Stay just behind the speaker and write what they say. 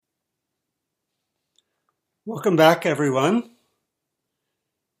Welcome back, everyone.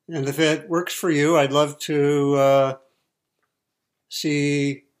 And if it works for you, I'd love to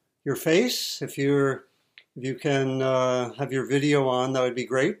see your face. If you can have your video on, that would be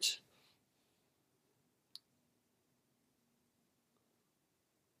great.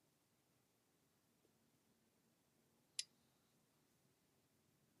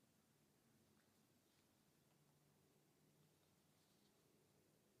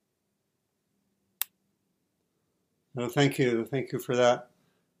 No, thank you. Thank you for that.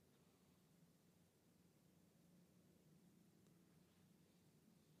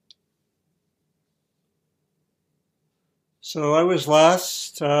 So I was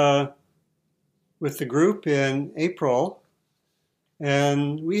last with the group in April,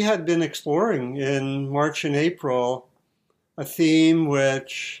 and we had been exploring in March and April a theme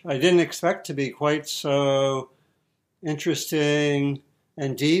which I didn't expect to be quite so interesting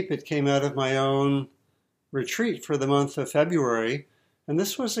and deep. It came out of my own retreat for the month of February. And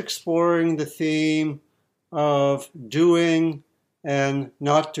this was exploring the theme of doing and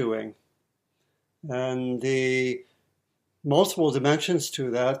not doing, and the multiple dimensions to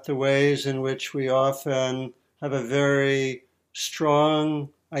that, the ways in which we often have a very strong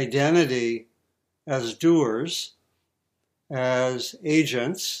identity as doers, as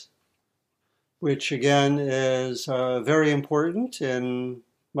agents, which again is very important in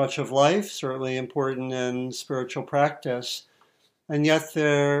much of life, certainly important in spiritual practice. And yet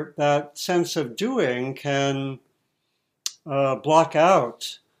that sense of doing can block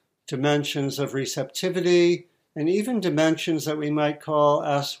out dimensions of receptivity and even dimensions that we might call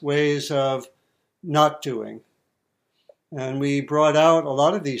as ways of not doing. And we brought out a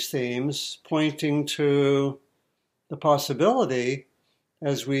lot of these themes, pointing to the possibility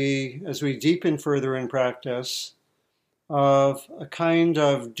as we deepen further in practice of a kind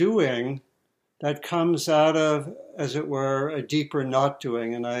of doing that comes out of, as it were, a deeper not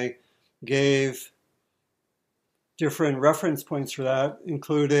doing. And I gave different reference points for that,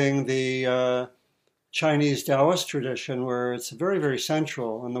 including the Chinese Taoist tradition, where it's very, very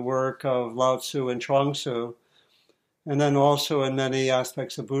central in the work of Lao Tzu and Chuang Tzu, and then also in many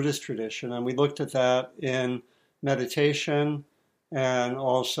aspects of Buddhist tradition. And we looked at that in meditation and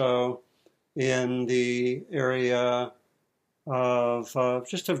also in the area of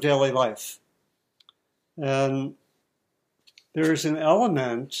just of daily life. And there's an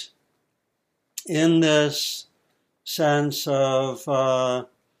element in this sense of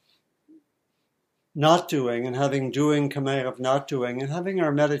not doing and having doing come out of not doing, and having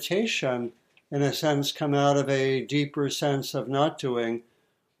our meditation, in a sense, come out of a deeper sense of not doing,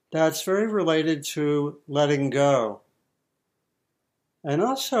 that's very related to letting go. And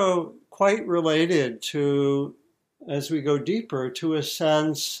also quite related to, as we go deeper, to a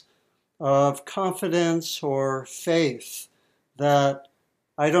sense of confidence or faith that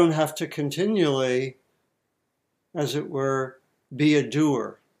I don't have to continually, as it were, be a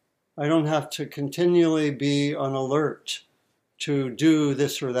doer. I don't have to continually be on alert to do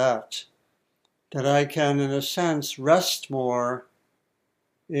this or that. That I can, in a sense, rest more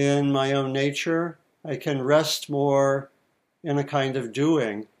in my own nature. I can rest more in a kind of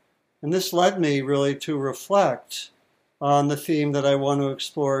doing. And this led me really to reflect on the theme that I want to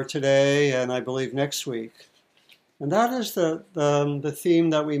explore today and I believe next week. And that is the theme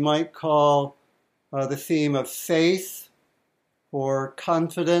that we might call the theme of faith or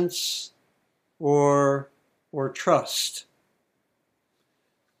confidence or trust.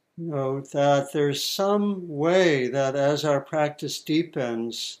 That there's some way that as our practice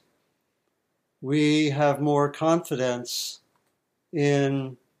deepens, we have more confidence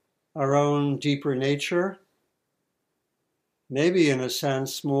in our own deeper nature, maybe in a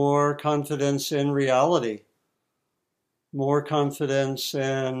sense more confidence in reality, more confidence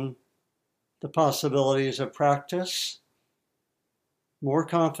in the possibilities of practice, more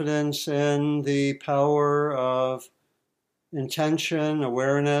confidence in the power of intention,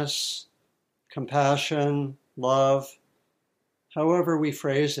 awareness, compassion, love, however we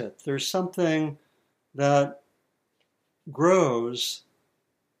phrase it. There's something that grows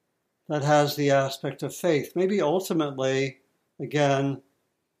that has the aspect of faith. Maybe ultimately, again,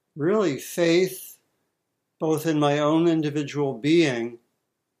 really faith both in my own individual being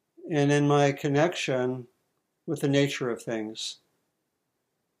and in my connection with the nature of things.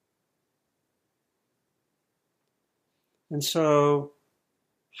 And so,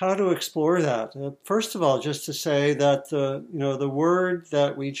 how to explore that? First of all, just to say that the word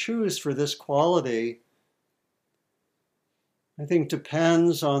that we choose for this quality, I think,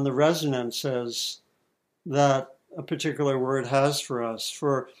 depends on the resonances that a particular word has for us.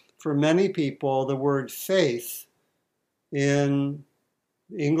 For for many people, the word faith in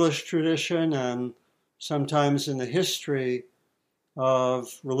English tradition and sometimes in the history of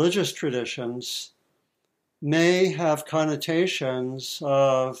religious traditions may have connotations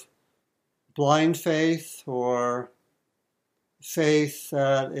of blind faith or faith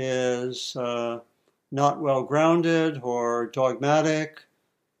that is not well grounded or dogmatic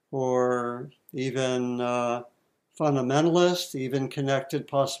or even fundamentalist, even connected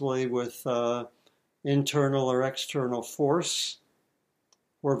possibly with internal or external force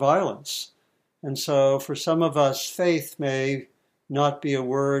or violence. And so for some of us, faith may not be a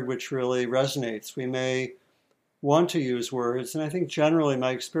word which really resonates. We may want to use words, and I think generally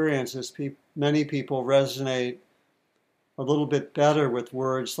my experience is many people resonate a little bit better with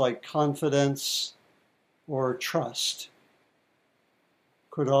words like confidence or trust.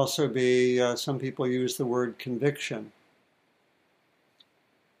 Could also be, some people use the word conviction.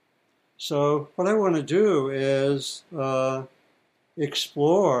 So what I want to do is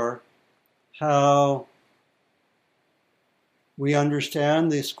explore how we understand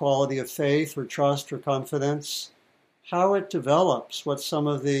this quality of faith or trust or confidence, how it develops, what some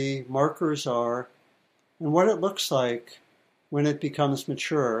of the markers are, and what it looks like when it becomes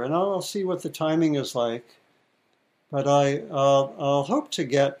mature. And I'll see what the timing is like, but I'll hope to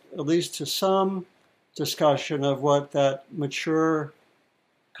get at least to some discussion of what that mature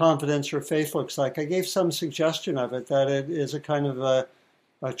confidence or faith looks like. I gave some suggestion of it, that it is a kind of a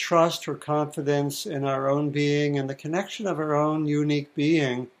trust or confidence in our own being and the connection of our own unique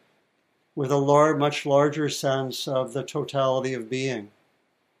being with a much larger sense of the totality of being.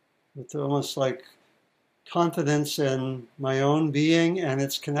 It's almost like confidence in my own being and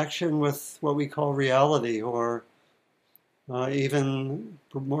its connection with what we call reality, or even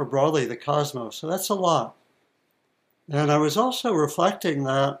more broadly, the cosmos. So that's a lot. And I was also reflecting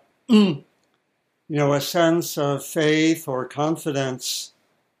that, a sense of faith or confidence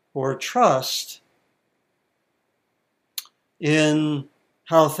or trust in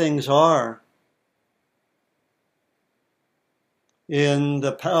how things are, in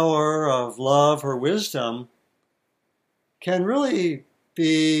the power of love or wisdom, can really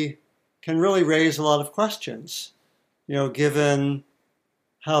raise a lot of questions, given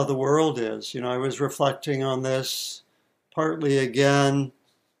how the world is. I was reflecting on this partly again,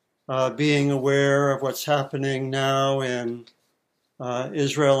 being aware of what's happening now in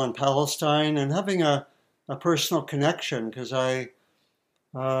Israel and Palestine, and having a personal connection, because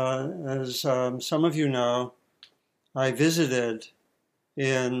as some of you know, I visited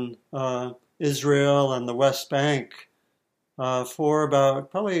in Israel and the West Bank for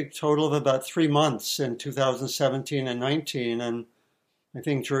probably a total of about 3 months in 2017 and 19, and I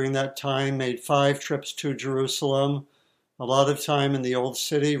think during that time made 5 trips to Jerusalem, a lot of time in the Old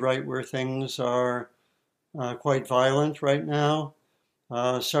City, right where things are quite violent right now,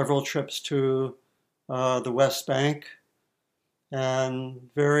 several trips to the West Bank, and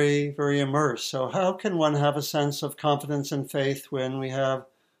very, very immersed. So how can one have a sense of confidence and faith when we have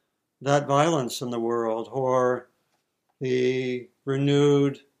that violence in the world, or the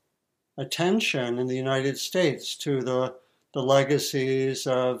renewed attention in the United States to the legacies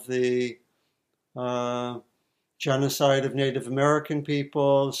of the genocide of Native American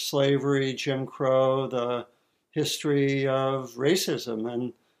people, slavery, Jim Crow, the history of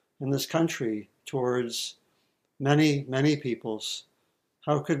racism in this country towards many, many peoples?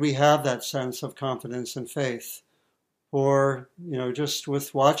 How could we have that sense of confidence and faith? Or, just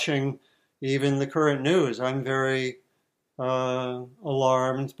with watching even the current news, I'm very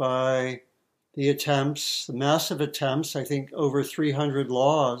alarmed by the massive attempts, I think over 300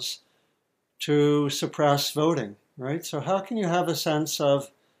 laws to suppress voting, right? So how can you have a sense of,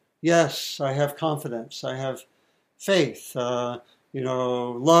 yes, I have confidence, I have faith, love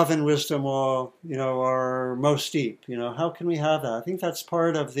and wisdom are most deep. How can we have that? I think that's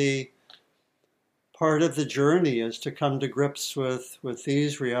part of the journey, is to come to grips with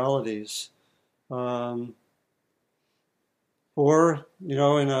these realities. Or,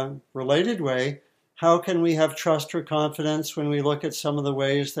 in a related way, how can we have trust or confidence when we look at some of the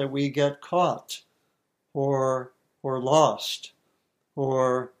ways that we get caught or lost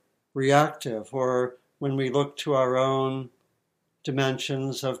or reactive, or when we look to our own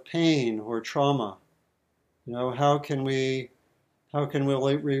dimensions of pain or trauma? How can we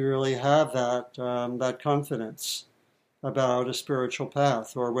really have that confidence about a spiritual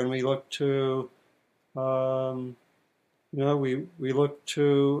path? Or when we look to we look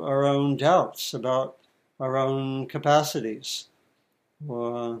to our own doubts about our own capacities,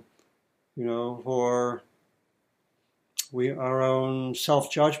 or our own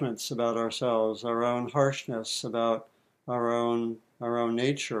self-judgments about ourselves, our own harshness about our own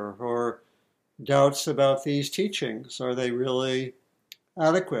nature, or doubts about these teachings. Are they really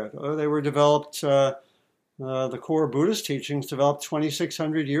adequate? Or they were developed, the core Buddhist teachings developed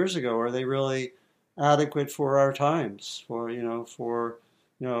 2,600 years ago. Are they really adequate for our times?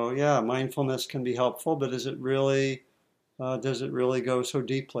 Yeah, mindfulness can be helpful, but does it really go so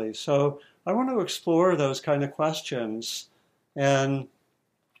deeply? So I want to explore those kind of questions and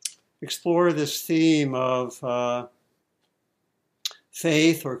explore this theme of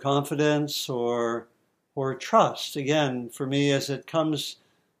faith or confidence or trust. Again, for me, as it comes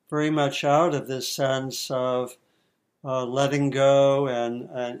very much out of this sense of letting go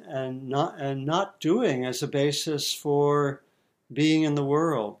and not doing as a basis for being in the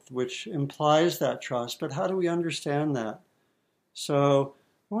world, which implies that trust. But how do we understand that? So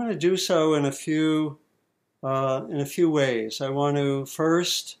I want to do so in a few ways. I want to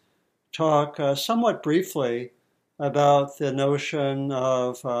first talk somewhat briefly about the notion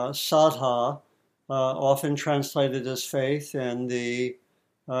of saddha, often translated as faith in the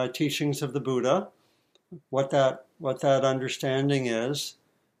teachings of the Buddha, what that understanding is,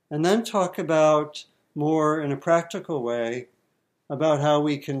 and then talk about more in a practical way about how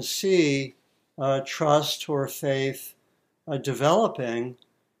we can see trust or faith developing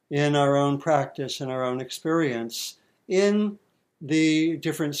in our own practice and our own experience in the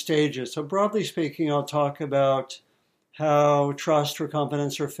different stages. So broadly speaking, I'll talk about how trust or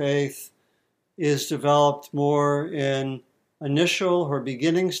confidence or faith is developed more in initial or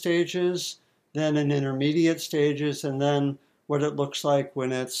beginning stages, then in intermediate stages, and then what it looks like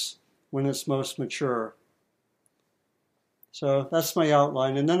when it's most mature. So that's my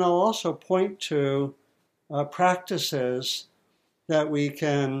outline. And then I'll also point to practices that we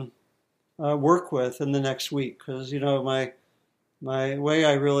can work with in the next week. Because, my way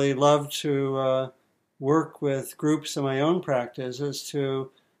I really love to work with groups in my own practice is to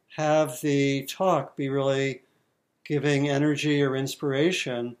have the talk be really giving energy or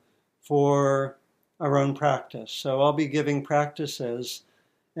inspiration for our own practice. So I'll be giving practices.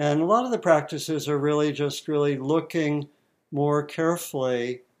 And a lot of the practices are really just really looking more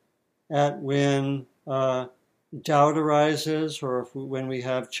carefully at when doubt arises or when we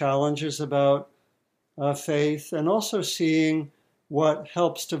have challenges about faith, and also seeing what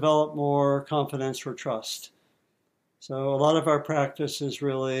helps develop more confidence or trust. So a lot of our practice is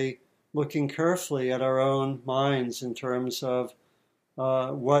really looking carefully at our own minds in terms of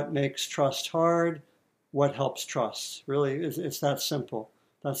what makes trust hard, what helps trust. Really, it's that simple.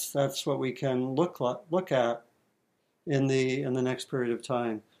 That's what we can look at in the next period of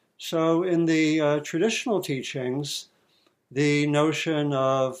time. So in the traditional teachings, the notion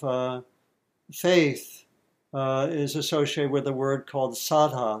of faith is associated with a word called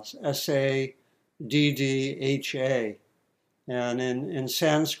saddha, S-A-D-D-H-A. And in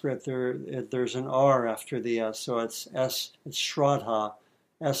Sanskrit, there's an R after the S, so it's Shraddha,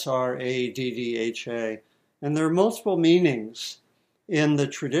 S-R-A-D-D-H-A. And there are multiple meanings in the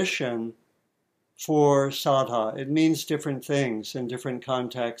tradition for saddha. It means different things in different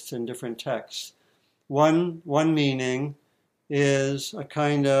contexts and different texts. One meaning is a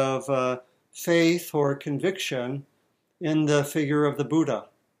kind of faith or conviction in the figure of the Buddha.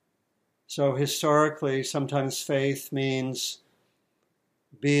 So historically, sometimes faith means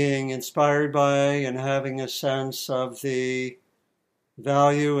being inspired by and having a sense of the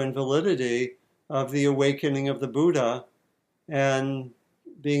value and validity of the awakening of the Buddha, and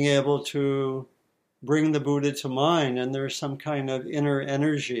being able to bring the Buddha to mind, and there's some kind of inner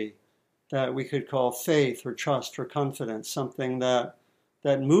energy that we could call faith or trust or confidence, something that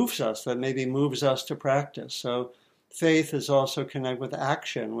moves us, that maybe moves us to practice. So faith is also connected with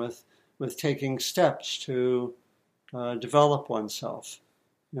action, with taking steps to develop oneself.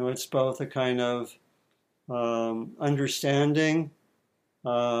 It's both a kind of understanding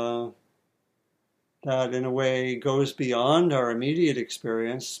that in a way goes beyond our immediate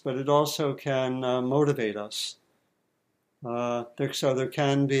experience, but it also can motivate us. So there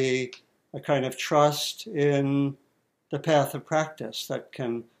can be a kind of trust in the path of practice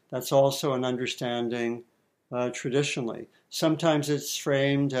that's also an understanding traditionally. Sometimes it's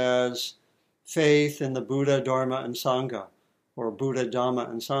framed as faith in the Buddha, Dharma, and Sangha, or Buddha, Dhamma,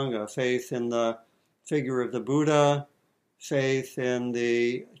 and Sangha, faith in the figure of the Buddha, faith in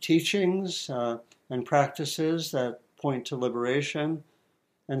the teachings and practices that point to liberation.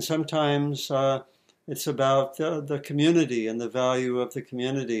 And sometimes it's about the community and the value of the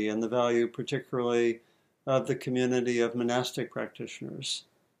community, and the value particularly of the community of monastic practitioners.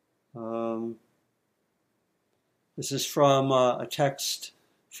 This is from a text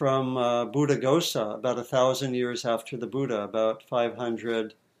from Buddhaghosa, about 1,000 years after the Buddha, about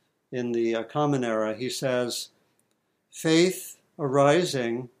 500 in the Common Era. He says, faith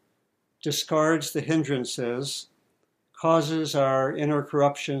arising discards the hindrances, causes our inner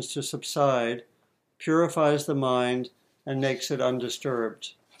corruptions to subside, purifies the mind, and makes it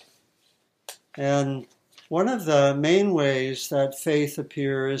undisturbed. And one of the main ways that faith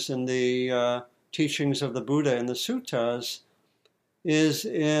appears in the teachings of the Buddha in the suttas is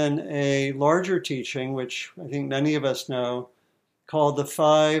in a larger teaching, which I think many of us know, called the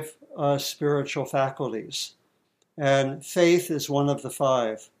five spiritual faculties. And faith is one of the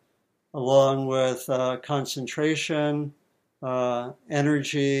five, along with concentration,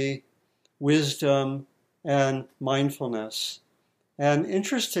 energy, wisdom, and mindfulness. And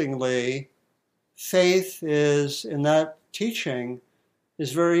interestingly, faith is, in that teaching,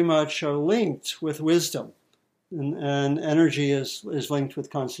 is very much linked with wisdom, and energy is linked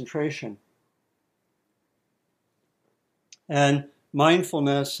with concentration. And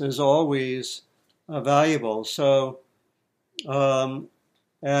mindfulness is always valuable. So,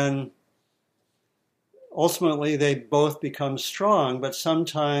 and ultimately they both become strong, but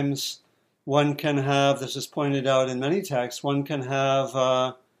sometimes one can have, this is pointed out in many texts, one can have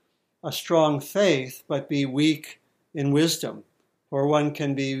a strong faith but be weak in wisdom. Or one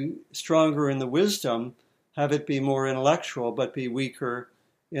can be stronger in the wisdom, have it be more intellectual, but be weaker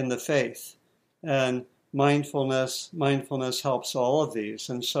in the faith. And mindfulness helps all of these.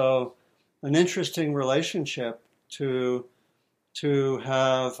 And so an interesting relationship to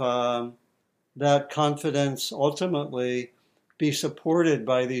have that confidence ultimately be supported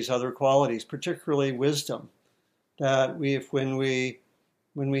by these other qualities, particularly wisdom. That when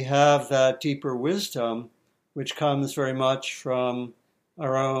we have that deeper wisdom, which comes very much from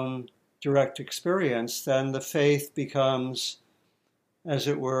our own direct experience, then the faith becomes, as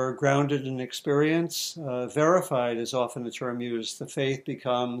it were, grounded in experience. Verified is often the term used. The faith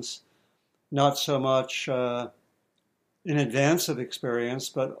becomes not so much in advance of experience,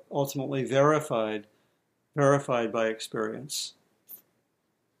 but ultimately verified by experience.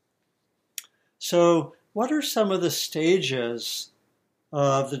 So, what are some of the stages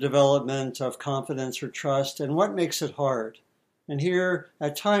of the development of confidence or trust, and what makes it hard? And here,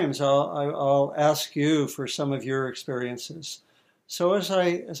 at times, I'll ask you for some of your experiences. So as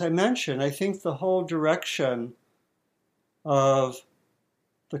I mentioned, I think the whole direction of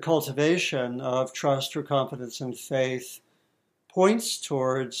the cultivation of trust or confidence and faith points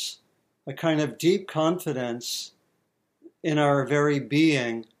towards a kind of deep confidence in our very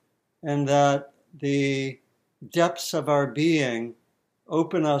being, and that the depths of our being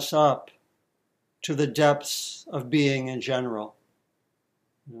open us up to the depths of being in general.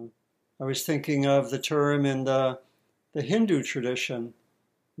 I was thinking of the term in the Hindu tradition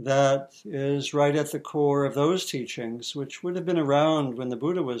that is right at the core of those teachings, which would have been around when the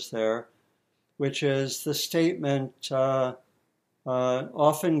Buddha was there, which is the statement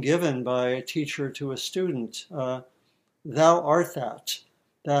often given by a teacher to a student, thou art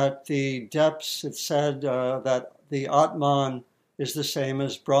that the depths, it's said that the Atman is the same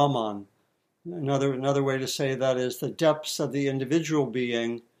as Brahman. Another way to say that is the depths of the individual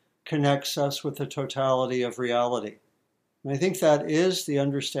being connects us with the totality of reality. And I think that is the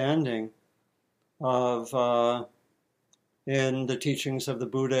understanding of in the teachings of the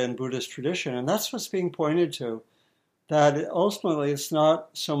Buddha and Buddhist tradition. And that's what's being pointed to, that ultimately it's not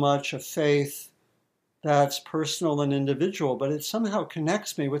so much a faith that's personal and individual, but it somehow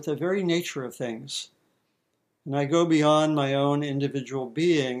connects me with the very nature of things. And I go beyond my own individual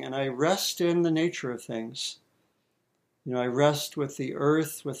being, and I rest in the nature of things. I rest with the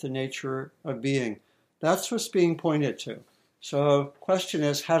earth, with the nature of being. That's what's being pointed to. So, question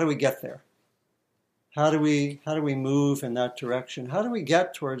is, how do we get there? How do we move in that direction? How do we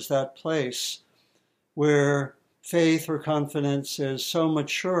get towards that place where faith or confidence is so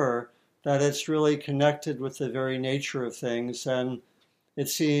mature that it's really connected with the very nature of things, and it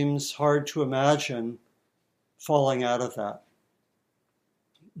seems hard to imagine falling out of that?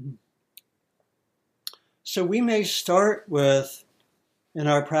 So we may start with, in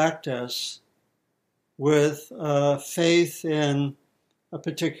our practice, with faith in a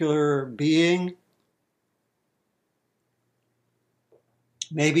particular being.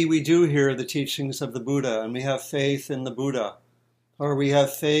 Maybe we do hear the teachings of the Buddha, and we have faith in the Buddha, or we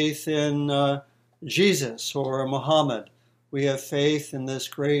have faith in Jesus or Muhammad. We have faith in this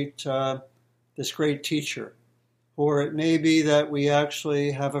great teacher. Or it may be that we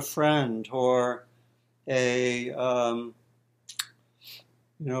actually have a friend or a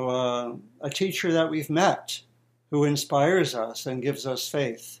teacher that we've met who inspires us and gives us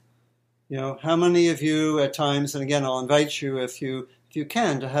faith. How many of you at times, and again, I'll invite you if you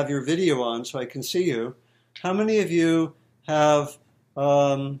can to have your video on so I can see you. How many of you have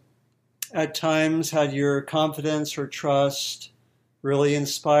at times had your confidence or trust really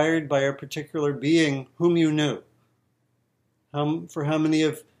inspired by a particular being whom you knew? For how many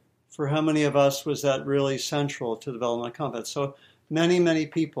of us was that really central to development of confidence? So many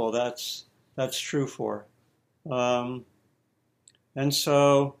people that's true for. And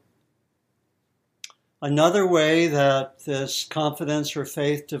so another way that this confidence or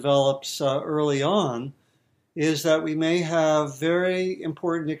faith develops early on is that we may have very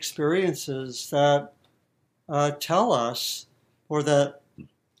important experiences that tell us, or that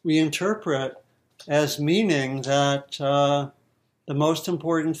we interpret as meaning that the most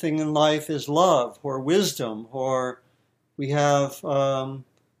important thing in life is love or wisdom, or we have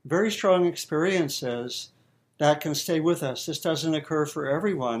very strong experiences that can stay with us. This doesn't occur for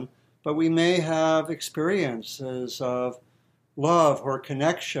everyone, but we may have experiences of love or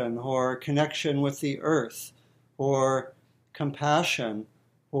connection with the earth, or compassion,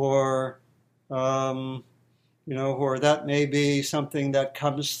 or or that may be something that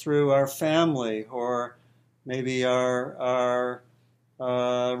comes through our family, or maybe our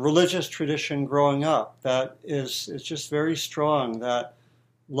religious tradition growing up that is just very strong, that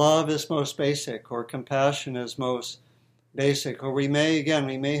love is most basic, or compassion is most basic. Or we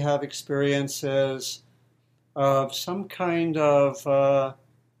may have experiences of some kind of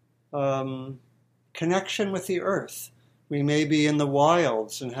connection with the earth. We may be in the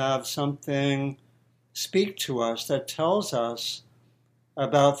wilds and have something speak to us that tells us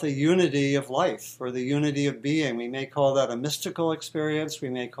about the unity of life or the unity of being. We may call that a mystical experience. We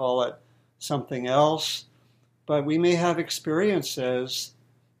may call it something else. But we may have experiences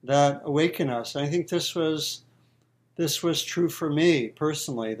that awaken us. And I think this was true for me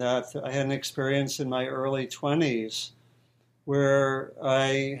personally, that I had an experience in my early 20s where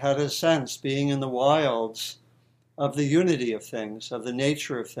I had a sense, being in the wilds, of the unity of things, of the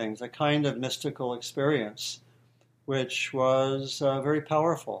nature of things, a kind of mystical experience, which was very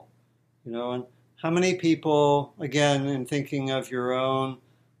powerful. And how many people, again, in thinking of your own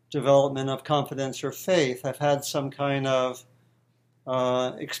development of confidence or faith, have had some kind of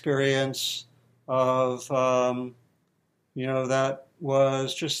experience of, that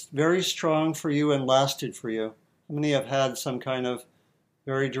was just very strong for you and lasted for you? How many have had some kind of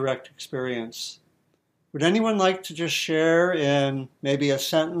very direct experience? Would anyone like to just share in maybe a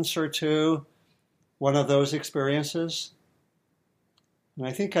sentence or two one of those experiences? And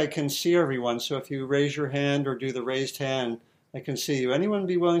I think I can see everyone, so if you raise your hand or do the raised hand, I can see you. Anyone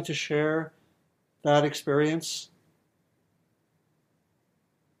be willing to share that experience?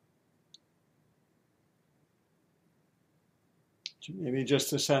 Maybe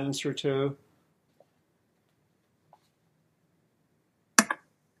just a sentence or two.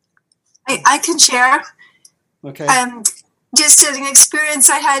 I can share. Okay. Just an experience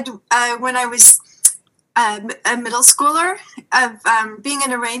I had when I was a middle schooler of being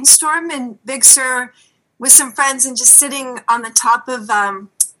in a rainstorm in Big Sur with some friends and just sitting on the top of a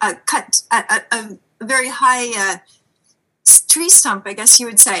very high tree stump, I guess you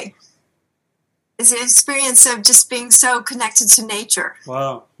would say. It's an experience of just being so connected to nature.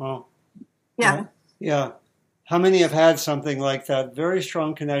 Wow. Wow. Yeah. Yeah. How many have had something like that, very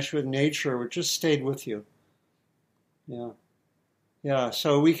strong connection with nature, which just stayed with you? Yeah. Yeah.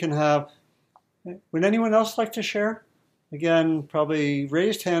 So we can have, would anyone else like to share? Again, probably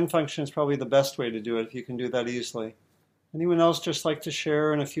raised hand function is probably the best way to do it if you can do that easily. Anyone else just like to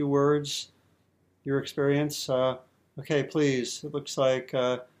share in a few words your experience? Okay, please. It looks like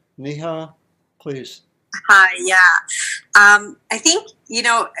Neha, please. Hi, yeah. I think,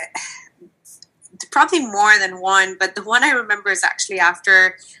 probably more than one, but the one I remember is actually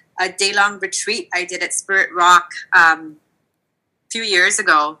after a day-long retreat I did at Spirit Rock a few years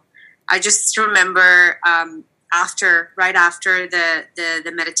ago. I just remember right after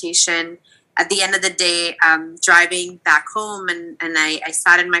the meditation, at the end of the day, driving back home, and I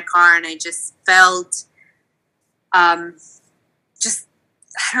sat in my car and I just felt, I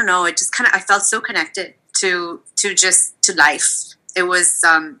don't know, I felt so connected to life. It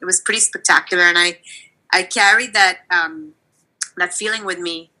was pretty spectacular, and I carried that feeling with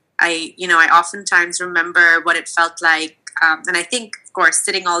me. I oftentimes remember what it felt like, and I think, of course,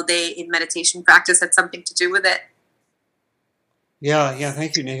 sitting all day in meditation practice had something to do with it. Yeah,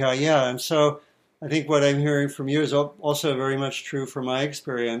 thank you, Neha. Yeah, and so I think what I'm hearing from you is also very much true for my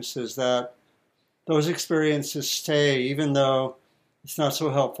experience, is that those experiences stay, even though it's not so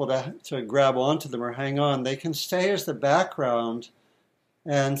helpful to grab onto them or hang on. They can stay as the background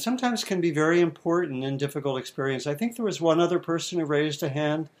and sometimes can be very important in difficult experience. I think there was one other person who raised a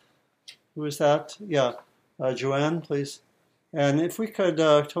hand. Who was that? Yeah, Joanne, please. And if we could,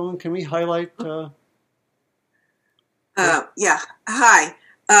 Tolan, can we highlight? Yeah. Hi.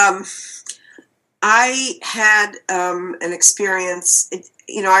 I had an experience.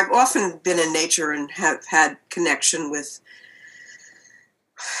 I've often been in nature and have had connection with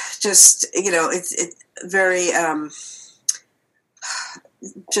just, it's very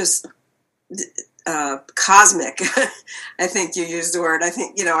just cosmic. I think you used the word. I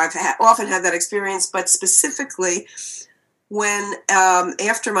think, I've often had that experience, but specifically when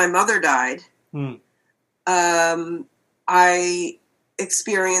after my mother died, I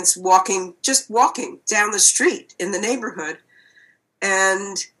experienced walking down the street in the neighborhood,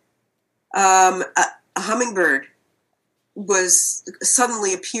 and a hummingbird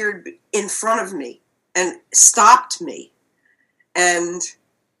suddenly appeared in front of me and stopped me and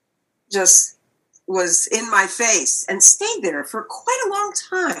just was in my face and stayed there for quite a long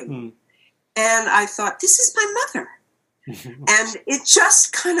time. And I thought, this is my mother. And it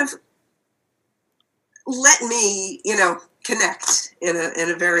just kind of let me, connect in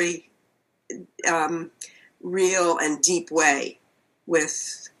a very real and deep way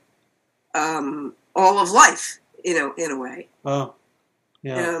with all of life, in a way. Oh,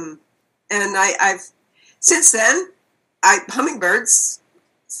 yeah. And I've since then, hummingbirds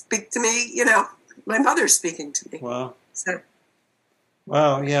speak to me. My mother's speaking to me. Wow. So.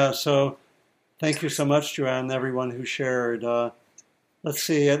 Wow. Yeah. So, thank you so much, Joanne, and everyone who shared. Let's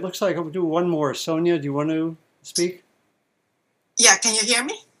see. It looks like I'll do one more. Sonia, do you want to speak? Yeah, can you hear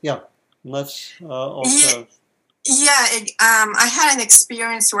me? Yeah. Let's also. Yeah, I had an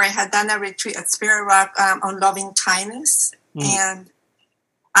experience where I had done a retreat at Spirit Rock on loving kindness, and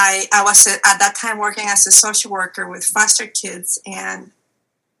I was at that time working as a social worker with foster kids, and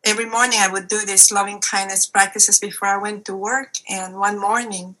every morning I would do these loving kindness practices before I went to work. And one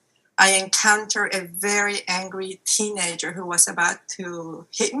morning I encountered a very angry teenager who was about to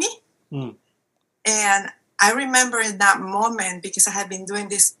hit me. And I remember in that moment, because I had been doing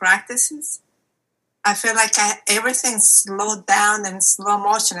these practices, I felt like everything slowed down in slow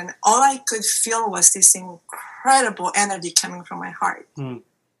motion, and all I could feel was this incredible energy coming from my heart,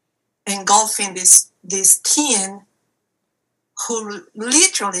 engulfing this teen who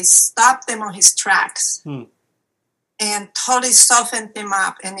literally stopped him on his tracks and totally softened him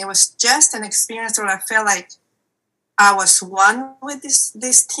up. And it was just an experience where I felt like I was one with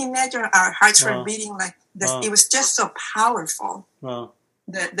this teenager. Our hearts were beating like this. It was just so powerful. Wow.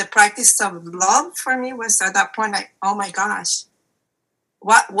 The practice of love for me was at that point like, oh my gosh,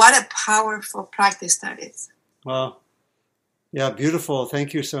 what a powerful practice that is. Wow. Yeah, beautiful.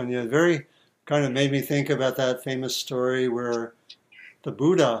 Thank you, Sonia. Very kind of made me think about that famous story where the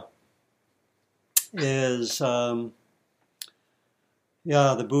Buddha is,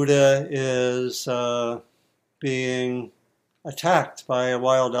 being attacked by a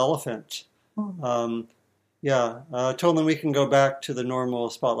wild elephant. Tolan, we can go back to the normal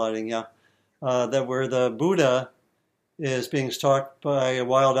spotlighting. That where the Buddha is being stalked by a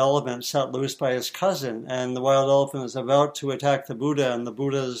wild elephant set loose by his cousin, and the wild elephant is about to attack the Buddha, and the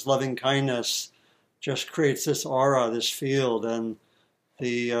Buddha's loving kindness just creates this aura, this field, and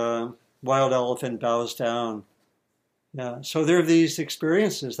the wild elephant bows down. Yeah, so there are these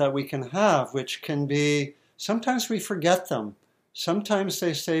experiences that we can have, which can be, sometimes we forget them. Sometimes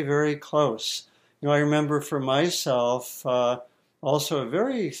they stay very close. I remember for myself, also a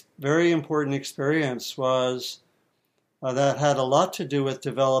very, very important experience was that had a lot to do with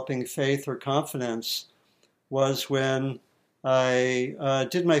developing faith or confidence, was when I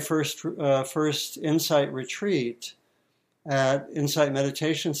did my first Insight retreat at Insight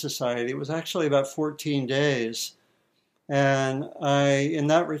Meditation Society. It was actually about 14 days. And in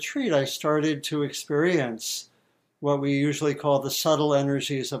that retreat, I started to experience what we usually call the subtle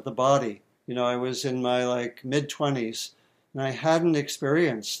energies of the body. I was in my mid-20s, and I hadn't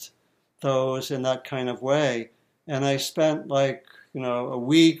experienced those in that kind of way. And I spent a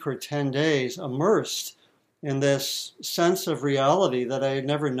week or 10 days immersed in this sense of reality that I had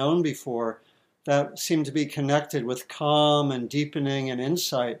never known before, that seemed to be connected with calm and deepening and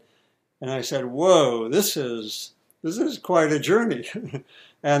insight. And I said, whoa, this is quite a journey.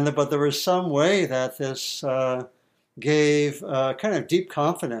 But there was some way that this gave kind of deep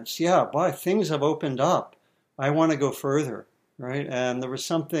confidence. Yeah, boy, things have opened up. I want to go further, right? And there was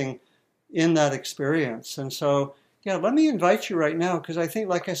something in that experience. And so, let me invite you right now, because I think,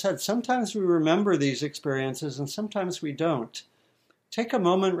 like I said, sometimes we remember these experiences and sometimes we don't. take a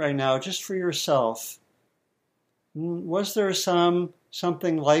moment right now just for yourself. Was there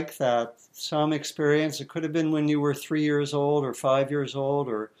something like that, some experience? It could have been when you were 3 years old or 5 years old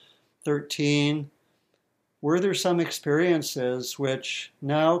or 13. Were there some experiences which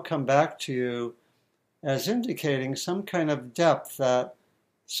now come back to you as indicating some kind of depth that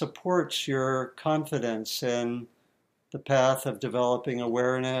supports your confidence in the path of developing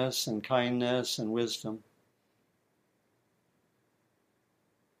awareness and kindness and wisdom?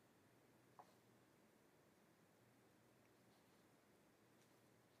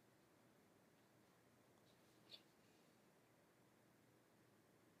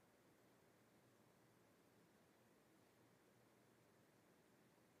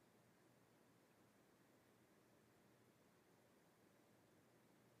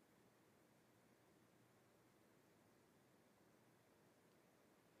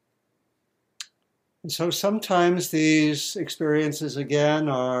 And so sometimes these experiences, again,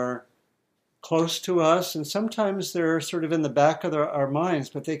 are close to us, and sometimes they're sort of in the back of our minds,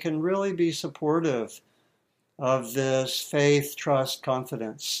 but they can really be supportive of this faith, trust,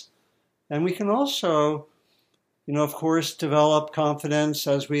 confidence. And we can also, of course, develop confidence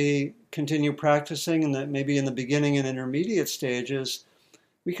as we continue practicing, and that maybe in the beginning and intermediate stages,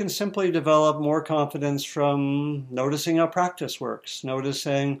 we can simply develop more confidence from noticing how practice works,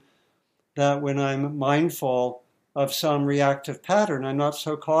 noticing that when I'm mindful of some reactive pattern, I'm not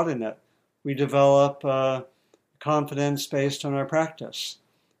so caught in it. We develop confidence based on our practice.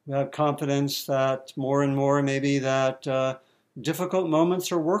 We have confidence that more and more maybe that difficult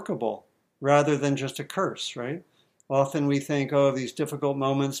moments are workable rather than just a curse, right? Often we think, oh, these difficult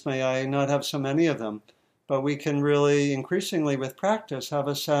moments, may I not have so many of them. But we can really, increasingly with practice, have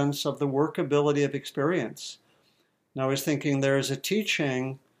a sense of the workability of experience. Now I was thinking there's a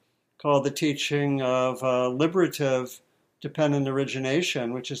teaching called the teaching of liberative dependent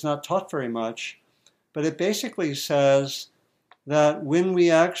origination, which is not taught very much, but it basically says that when we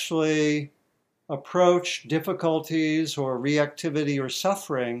actually approach difficulties or reactivity or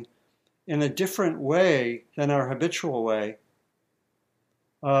suffering in a different way than our habitual way,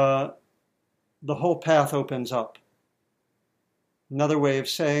 the whole path opens up. Another way of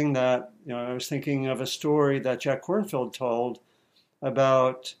saying that, I was thinking of a story that Jack Kornfield told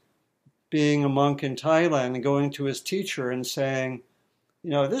about being a monk in Thailand and going to his teacher and saying,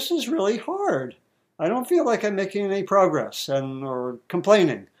 this is really hard. I don't feel like I'm making any progress, or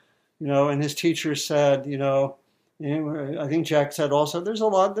complaining, and his teacher said, I think Jack said also,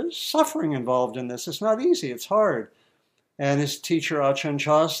 there's suffering involved in this. It's not easy, it's hard. And his teacher, Ajahn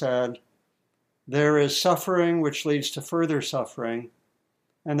Chah, said, there is suffering which leads to further suffering,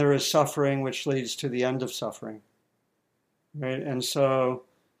 and there is suffering which leads to the end of suffering. Right? And so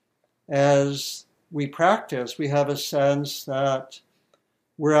as we practice, we have a sense that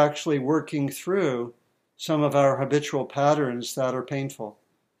we're actually working through some of our habitual patterns that are painful,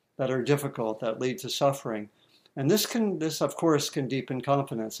 that are difficult, that lead to suffering. And this of course can deepen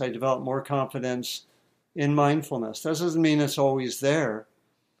confidence. I develop more confidence in mindfulness. That doesn't mean it's always there.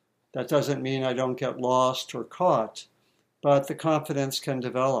 That doesn't mean I don't get lost or caught, but the confidence can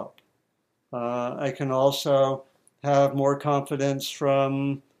develop. I can also have more confidence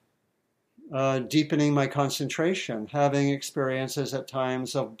from deepening my concentration, having experiences at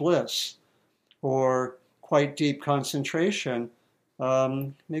times of bliss or quite deep concentration,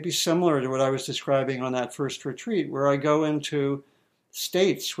 maybe similar to what I was describing on that first retreat, where I go into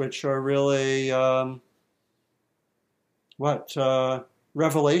states which are really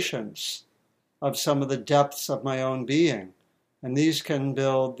revelations of some of the depths of my own being, and these can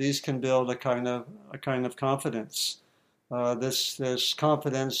build a kind of confidence. This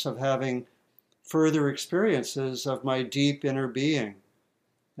confidence of having further experiences of my deep inner being,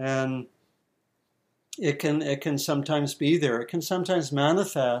 and it can sometimes be there. It can sometimes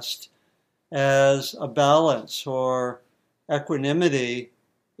manifest as a balance or equanimity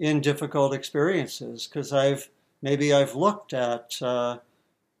in difficult experiences, because I've looked at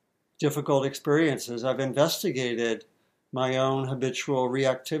difficult experiences. I've investigated my own habitual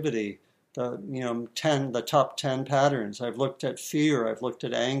reactivity, the top 10 patterns. I've looked at fear. I've looked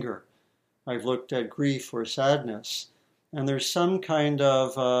at anger. I've looked at grief or sadness. And there's some kind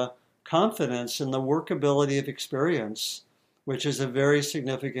of confidence in the workability of experience, which is a very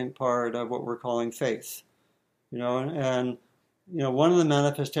significant part of what we're calling faith. And one of the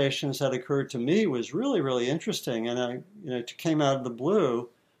manifestations that occurred to me was really, really interesting, and it came out of the blue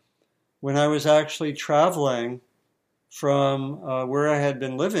when I was actually traveling from where I had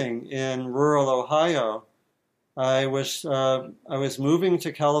been living in rural Ohio. I was moving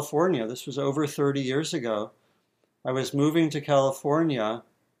to California. This was over 30 years ago, I was moving to California,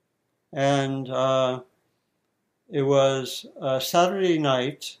 and it was a Saturday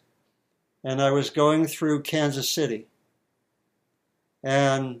night, and I was going through Kansas City.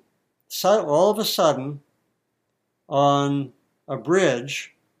 And so all of a sudden, on a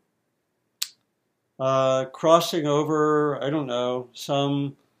bridge, crossing over, I don't know,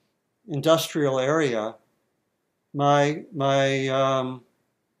 some industrial area,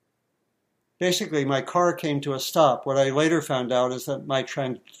 basically my car came to a stop. What I later found out is that my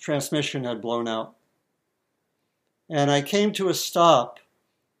transmission had blown out. And I came to a stop.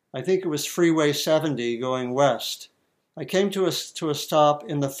 I think it was Freeway 70 going west. I came to a stop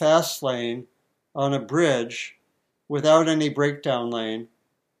in the fast lane on a bridge without any breakdown lane,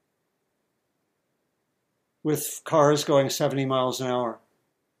 with cars going 70 miles an hour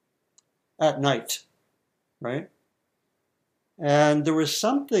at night, right? And there was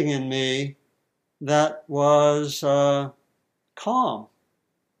something in me that was calm.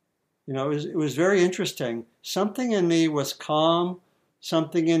 You know, it was very interesting. Something in me was calm.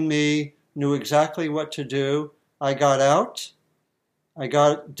 Something in me knew exactly what to do. I got out. I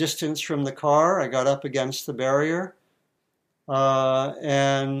got distance from the car. I got up against the barrier.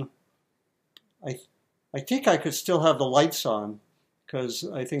 And I think I could still have the lights on because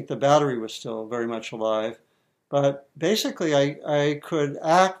I think the battery was still very much alive. But basically, I could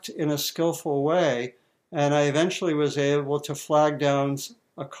act in a skillful way, and I eventually was able to flag down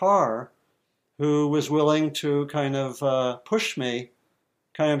a car who was willing to kind of push me,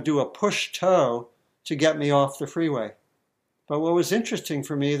 kind of do a push tow to get me off the freeway. But what was interesting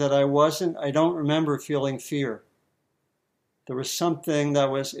for me that I don't remember feeling fear. There was something that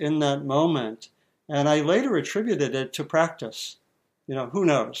was in that moment, and I later attributed it to practice. You know, who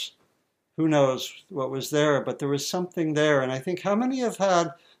knows? Who knows what was there, but there was something there. And I think how many have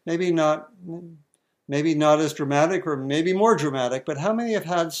had, maybe not as dramatic or maybe more dramatic, but how many have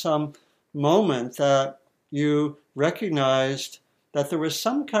had some moment that you recognized that there was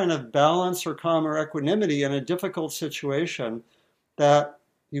some kind of balance or calm or equanimity in a difficult situation that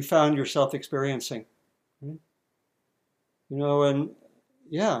you found yourself experiencing? Right? You know, and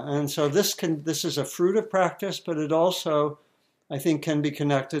yeah, and so this is a fruit of practice, but it also, I think, can be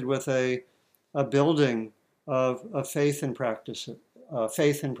connected with a building of faith in practice.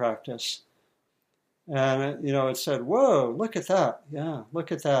 And, you know, it said, whoa, look at that. Yeah,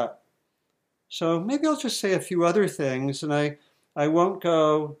 look at that. So maybe I'll just say a few other things, and I won't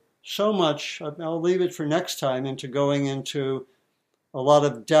go so much, I'll leave it for next time, into going into a lot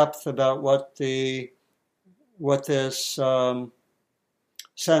of depth about what this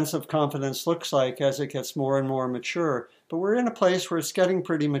sense of confidence looks like as it gets more and more mature. But we're in a place where it's getting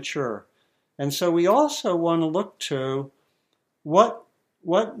pretty mature. And so we also want to look to what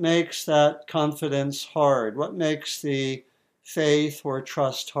makes that confidence hard? What makes the faith or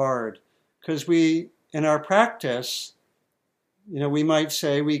trust hard? Because in our practice, you know, we might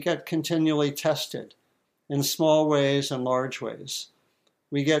say we get continually tested in small ways and large ways.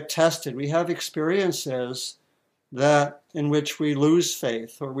 We get tested. We have experiences in which we lose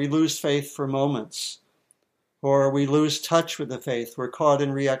faith, or we lose faith for moments, or we lose touch with the faith. We're caught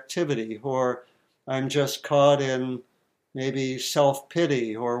in reactivity, or I'm just caught in maybe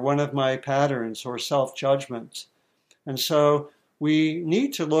self-pity, or one of my patterns, or self-judgment. And so we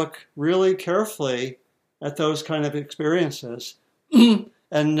need to look really carefully at those kind of experiences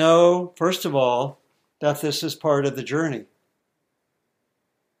and know, first of all, that this is part of the journey.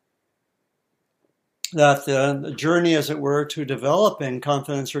 That the journey, as it were, to developing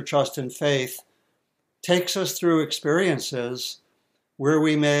confidence or trust and faith takes us through experiences where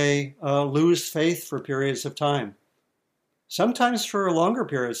we may lose faith for periods of time. Sometimes for a longer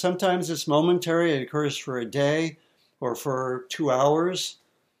period. Sometimes it's momentary. It occurs for a day or for 2 hours.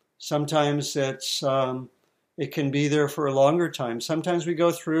 Sometimes it can be there for a longer time. Sometimes we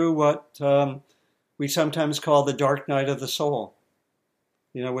go through what we sometimes call the dark night of the soul,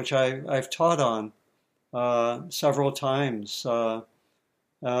 you know, which I've taught on several times, you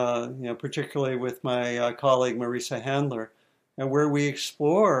know, particularly with my colleague Marisa Handler, and where we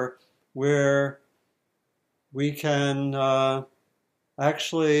explore where we can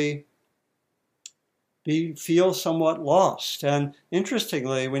actually feel somewhat lost. And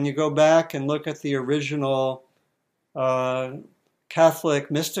interestingly, when you go back and look at the original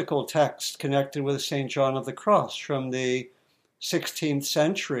Catholic mystical text connected with St. John of the Cross from the 16th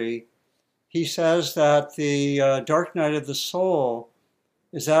century, he says that the dark night of the soul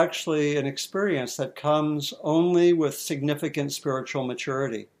is actually an experience that comes only with significant spiritual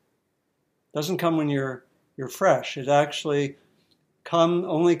maturity. It doesn't come when you're fresh. It actually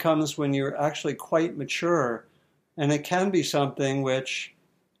only comes when you're actually quite mature, And it can be something which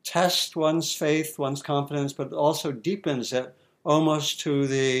tests one's faith, one's confidence, but also deepens it almost to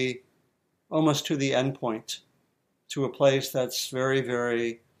the end point, to a place that's very,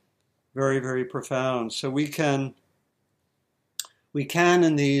 very, very, very profound. So we can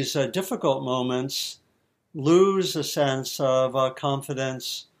in these difficult moments lose a sense of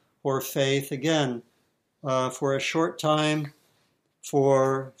confidence or faith again for a short time,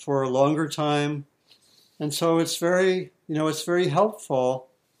 for a longer time, and so it's very helpful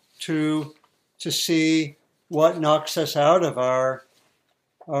to see what knocks us out of our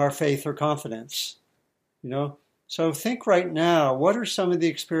faith or confidence. So think right now, what are some of the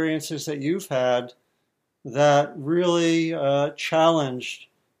experiences that you've had that really challenged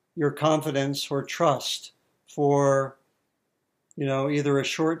your confidence or trust for either a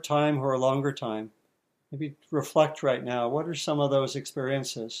short time or a longer time? Maybe reflect right now. What are some of those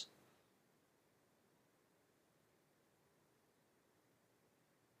experiences?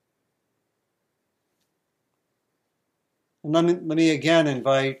 And let me again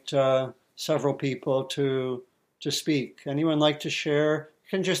invite several people to speak. Anyone like to share? It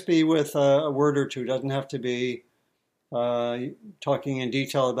can just be with a word or two. It doesn't have to be talking in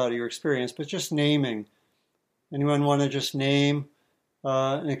detail about your experience, but just naming. Anyone want to just name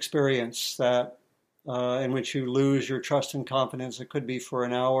an experience that in which you lose your trust and confidence? It could be for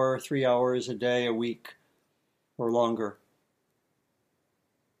an hour, 3 hours a day, a week, or longer.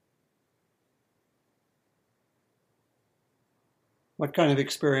 What kind of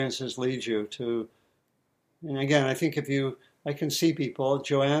experiences lead you to? And again, I think I can see people.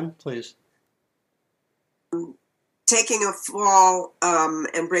 Joanne, please. Taking a fall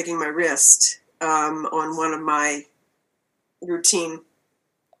and breaking my wrist on one of my routine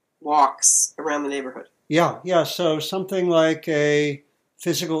walks around the neighborhood. Yeah. So something like a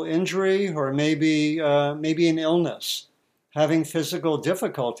physical injury, or maybe an illness, having physical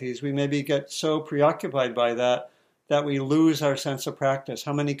difficulties. We maybe get so preoccupied by that we lose our sense of practice.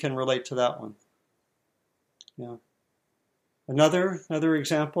 How many can relate to that one? Yeah. Another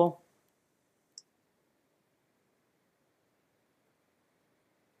example?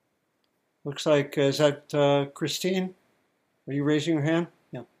 Looks like, is that Christine? Are you raising your hand?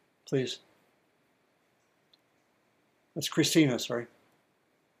 Yeah, please. That's Christina, sorry.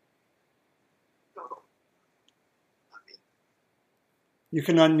 You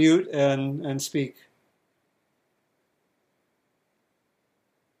can unmute and speak.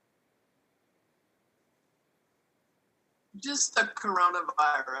 Just the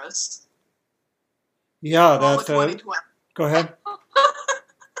coronavirus. Yeah, all of 2020. Go ahead.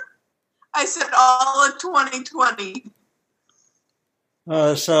 I said all of 2020.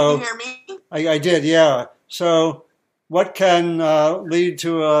 So can you hear me? I did, yeah. So what can lead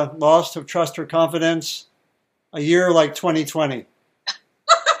to a loss of trust or confidence? A year like 2020.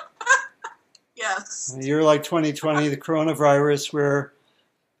 Yes. A year like 2020, the coronavirus, where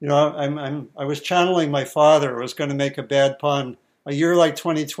I was channeling my father. I was going to make a bad pun. A year like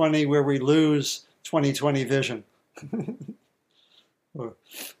 2020, where we lose 2020 vision.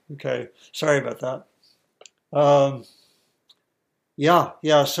 Okay, sorry about that.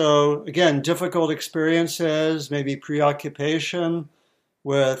 Yeah. So again, difficult experiences, maybe preoccupation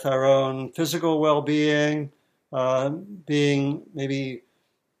with our own physical well-being, being maybe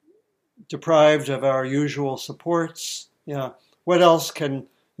deprived of our usual supports. Yeah. What else can,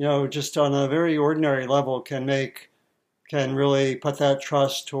 just on a very ordinary level can really put that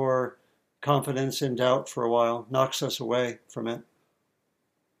trust or confidence in doubt for a while, knocks us away from it?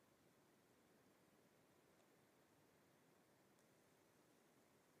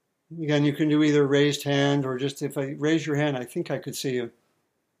 Again, you can do either raised hand or just if I raise your hand, I think I could see you.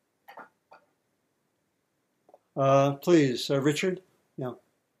 Please, Richard? Yeah.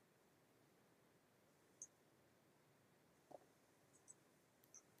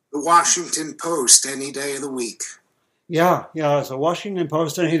 The Washington Post any day of the week. Yeah. It's a Washington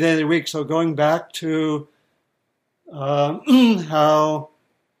Post any day of the week. So going back to how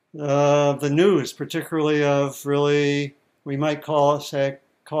the news, particularly of really, we might call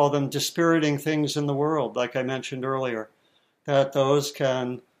them dispiriting things in the world, like I mentioned earlier, that those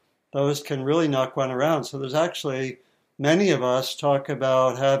can really knock one around. So there's actually, many of us talk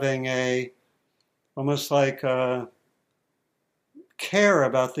about having almost like a care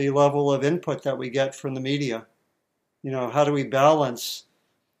about the level of input that we get from the media. How do we balance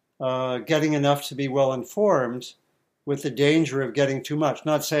getting enough to be well informed with the danger of getting too much?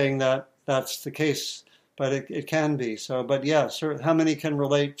 Not saying that that's the case, but it can be. So, but yeah, how many can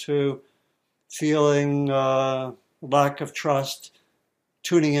relate to feeling lack of trust,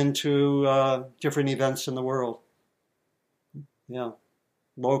 tuning into different events in the world? Yeah.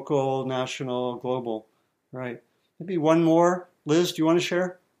 Local, national, global. Right. Maybe one more. Liz, do you want to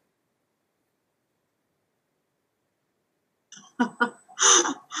share?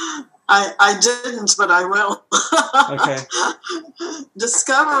 I didn't, but I will. Okay.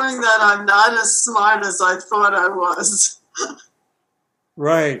 Discovering that I'm not as smart as I thought I was.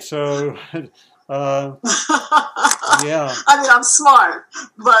 Right. So, yeah. I mean, I'm smart,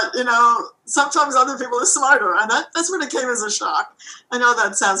 but sometimes other people are smarter, and that's when it came as a shock. I know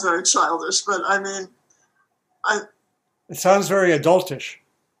that sounds very childish, but I mean, It sounds very adultish.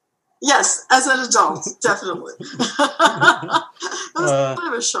 yes, as an adult, definitely. That was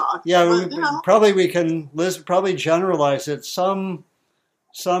kind of a shock. Yeah, but, probably we can, Liz, probably generalize it some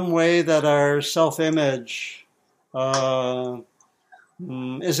way that our self-image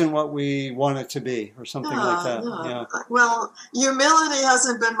isn't what we want it to be, or something like that. Yeah. Well, humility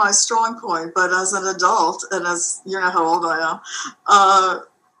hasn't been my strong point, but as an adult, and as you know how old I am,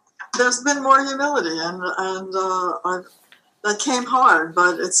 there's been more humility, and that came hard,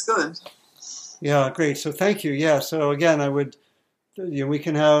 but it's good. Yeah, great. So thank you. Yeah. So again, I would, we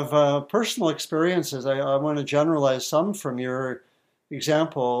can have personal experiences. I want to generalize some from your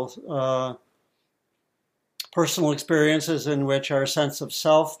example. Personal experiences in which our sense of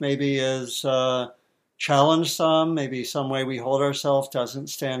self maybe is challenged some, maybe some way we hold ourselves doesn't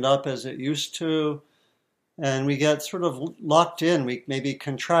stand up as it used to, and we get sort of locked in. We maybe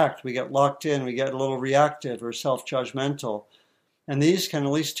contract, we get locked in, we get a little reactive or self-judgmental. And these can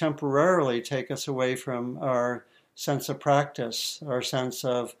at least temporarily take us away from our sense of practice, our sense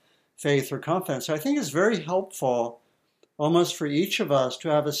of faith or confidence. So I think it's very helpful almost for each of us to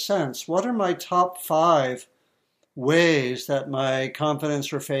have a sense, what are my top 5 ways that my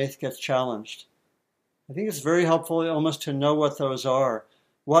confidence or faith gets challenged? I think it's very helpful almost to know what those are.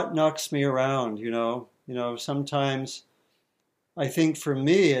 What knocks me around, sometimes I think for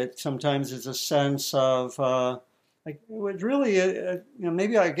me it sometimes is a sense of it would really,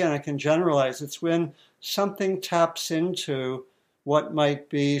 maybe again I can generalize. It's when something taps into what might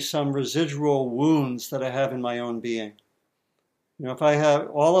be some residual wounds that I have in my own being. If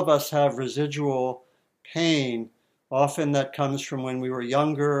all of us have residual pain, often that comes from when we were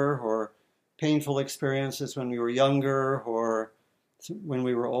younger, or painful experiences when we were younger, or when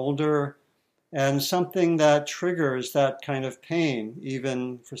we were older, and something that triggers that kind of pain,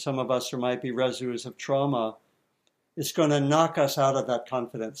 even for some of us there might be residues of trauma, it's going to knock us out of that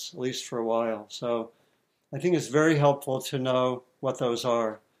confidence, at least for a while. So I think it's very helpful to know what those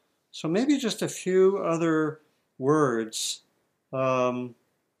are. So maybe just a few other words. I'll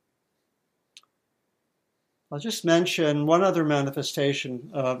just mention one other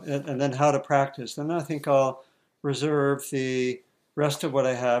manifestation and then how to practice. Then I think I'll reserve the rest of what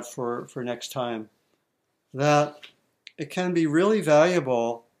I have for next time. That it can be really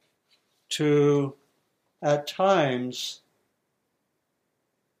valuable to, at times,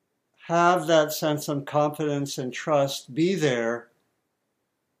 have that sense of confidence and trust be there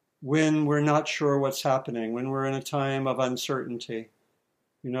when we're not sure what's happening, when we're in a time of uncertainty.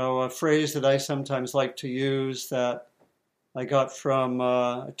 A phrase that I sometimes like to use that I got from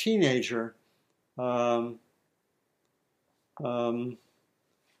a teenager. My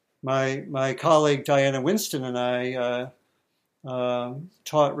colleague Diana Winston and I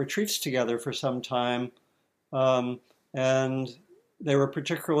taught retreats together for some time, and they were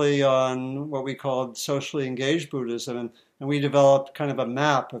particularly on what we called socially engaged Buddhism, and we developed kind of a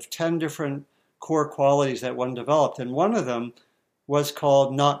map of 10 different core qualities that one developed, and one of them was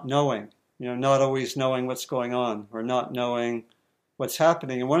called not knowing, not always knowing what's going on or not knowing what's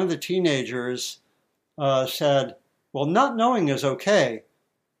happening. And one of the teenagers said, well, not knowing is okay,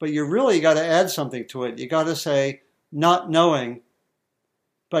 but you really got to add something to it. You got to say not knowing,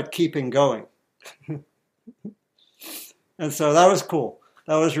 but keeping going. And so that was cool.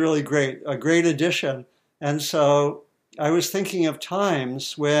 That was really great, a great addition. And so I was thinking of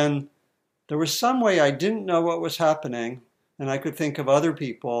times when there was some way I didn't know what was happening, and I could think of other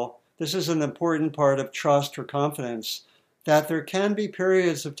people. This is an important part of trust or confidence, that there can be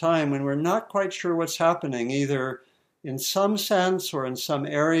periods of time when we're not quite sure what's happening, either in some sense or in some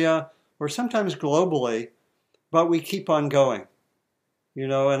area, or sometimes globally, but we keep on going.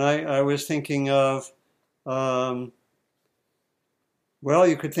 And I was thinking of, you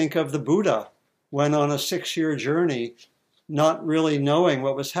could think of the Buddha went on a 6-year journey, not really knowing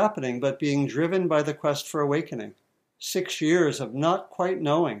what was happening, but being driven by the quest for awakening. 6 years of not quite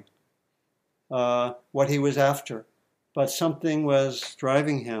knowing what he was after, but something was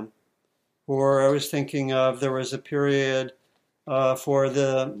driving him. Or I was thinking of, there was a period for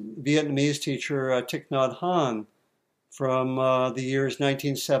the Vietnamese teacher Thich Nhat Hanh from the years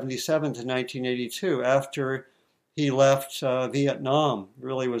 1977 to 1982, after he left Vietnam,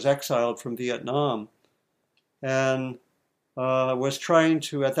 really was exiled from Vietnam, and was trying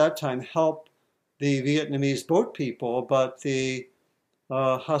to, at that time, help the Vietnamese boat people, but the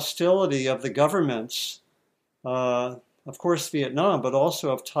hostility of the governments, of course Vietnam, but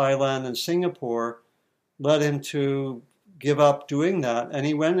also of Thailand and Singapore, led him to give up doing that. And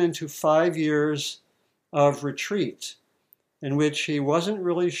he went into 5 years of retreat in which he wasn't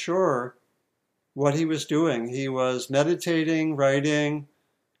really sure what he was doing. He was meditating, writing,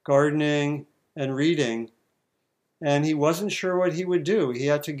 gardening, and reading, and he wasn't sure what he would do. He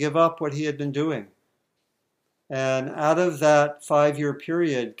had to give up what he had been doing. And out of that 5-year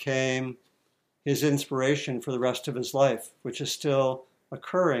period came his inspiration for the rest of his life, which is still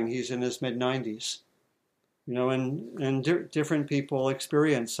occurring. He's in his mid-90s. You know, and different people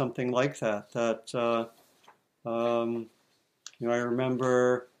experience something like that. You know, I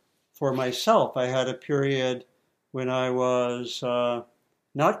remember for myself, I had a period when I was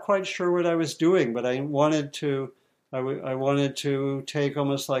not quite sure what I was doing, but I wanted to take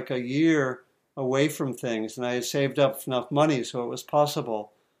almost like a year away from things, and I had saved up enough money so it was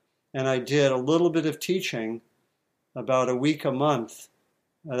possible. And I did a little bit of teaching, about a week a month,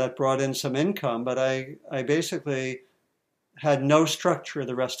 that brought in some income, but I basically had no structure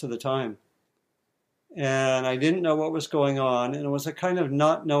the rest of the time. And I didn't know what was going on, and it was a kind of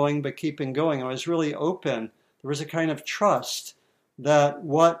not knowing but keeping going. I was really open. There was a kind of trust that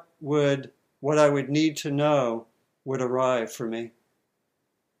what I would need to know would arrive for me.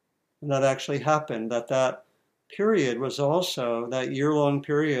 And that actually happened, that period was also, that year-long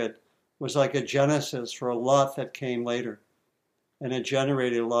period was like a genesis for a lot that came later. And it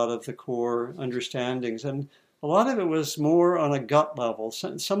generated a lot of the core understandings. And a lot of it was more on a gut level.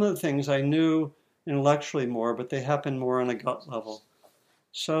 Some of the things I knew intellectually more, but they happened more on a gut level.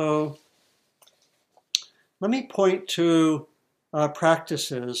 So let me point to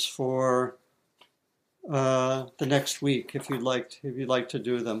practices for the next week, if you'd like to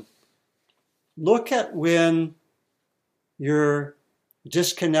do them. Look at when you're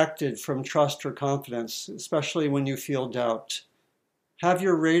disconnected from trust or confidence, especially when you feel doubt. Have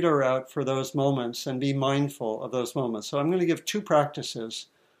your radar out for those moments and be mindful of those moments. So I'm going to give 2 practices.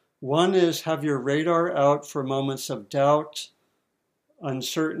 One is have your radar out for moments of doubt,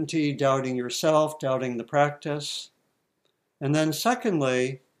 uncertainty, doubting yourself, doubting the practice. And then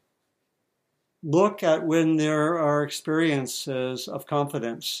secondly, look at when there are experiences of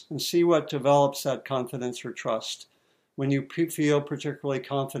confidence and see what develops that confidence or trust when you feel particularly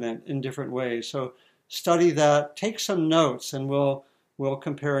confident in different ways. So study that, take some notes, and we'll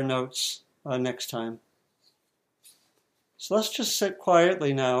compare notes next time. So let's just sit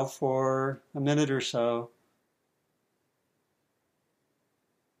quietly now for a minute or so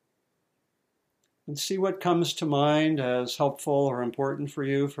and see what comes to mind as helpful or important for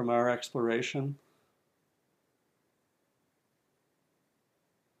you from our exploration.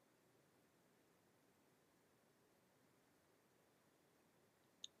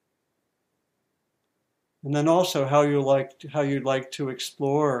 And then also how you'd like to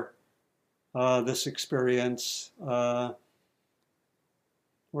explore this experience or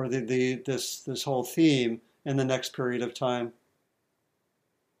this whole theme in the next period of time.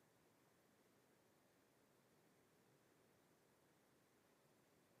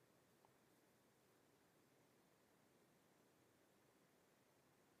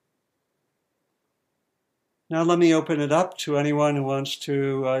 Now let me open it up to anyone who wants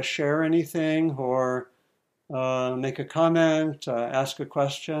to share anything or make a comment, ask a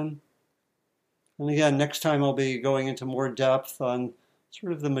question. And again, next time I'll be going into more depth on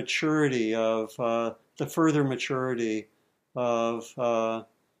sort of the maturity of, the further maturity of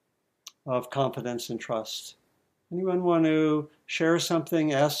confidence and trust. Anyone want to share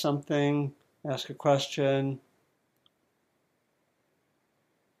something, ask a question?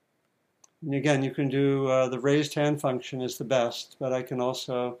 And again, you can do the raised hand function is the best, but I can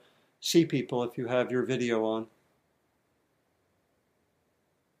also see people if you have your video on.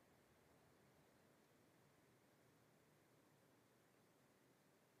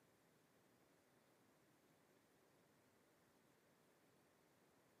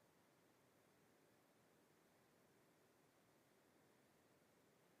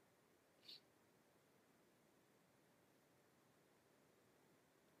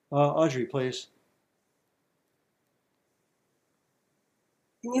 Audrey, please.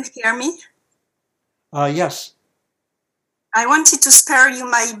 Can you hear me? Yes. I wanted to spare you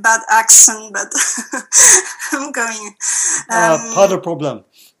my bad accent, but I'm going. Pas de problème.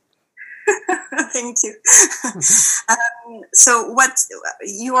 Thank you. So what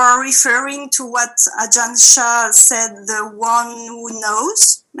you are referring to what Ajahn Chah said, the one who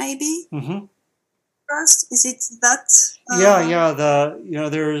knows, maybe? Mm-hmm. First, is it that?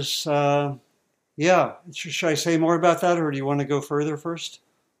 There's, should I say more about that, or do you want to go further first?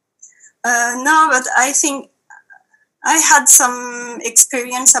 No, but I think I had some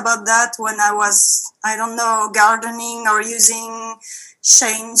experience about that when I was, I don't know, gardening or using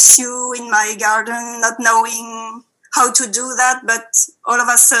chainsaw in my garden, not knowing how to do that. But all of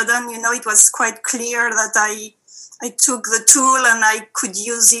a sudden, it was quite clear that I took the tool and I could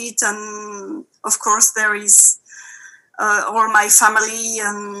use it. And of course, there is all my family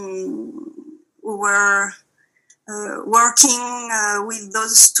who were working with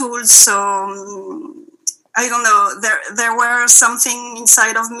those tools. So I don't know, there were something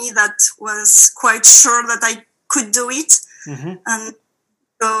inside of me that was quite sure that I could do it. Mm-hmm. And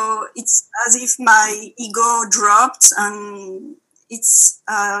so it's as if my ego dropped, and it's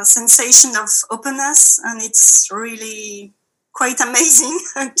a sensation of openness, and it's really quite amazing,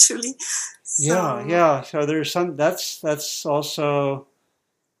 actually. So there's that's also,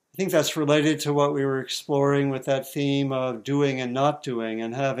 I think that's related to what we were exploring with that theme of doing and not doing,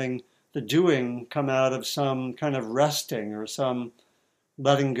 and having the doing come out of some kind of resting or some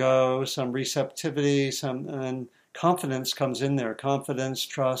letting go, some receptivity, and confidence comes in there. Confidence,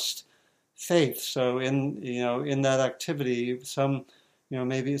 trust, faith. So in that activity,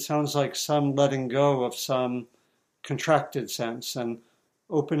 maybe it sounds like some letting go of some contracted sense and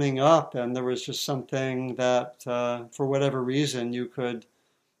opening up, and there was just something that, for whatever reason, you could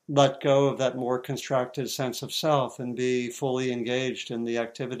let go of that more contracted sense of self and be fully engaged in the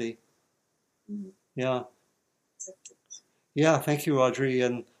activity. Yeah. Yeah, thank you, Audrey.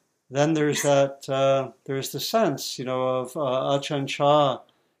 And then there's there's the sense, of Ajahn Chah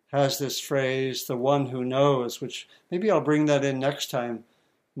has this phrase, the one who knows, which maybe I'll bring that in next time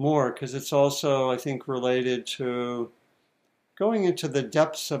more, because it's also, I think, related to going into the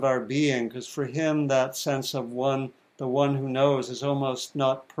depths of our being, because for him, that sense of the one who knows is almost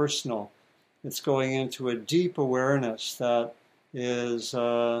not personal. It's going into a deep awareness that is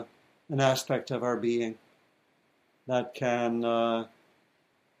an aspect of our being that can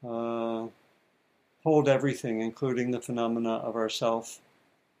hold everything, including the phenomena of ourself.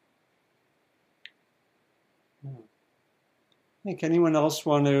 I think anyone else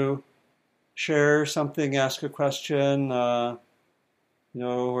want to share something, ask a question,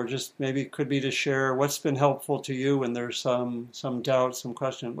 or just maybe it could be to share what's been helpful to you when there's some doubt, some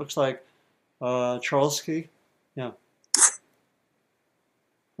question. It looks like Charleski, yeah.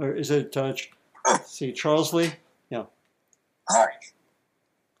 Or is it, see, Charles Lee? Yeah. Hi.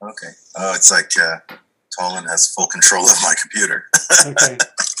 Okay. Oh, it's like Tolan has full control of my computer. Okay.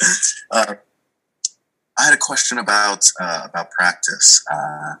 I had a question about practice.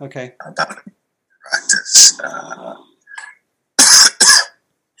 Okay. About practice.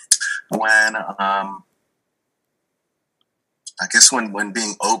 When I guess when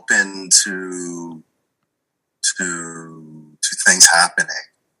being open to things happening,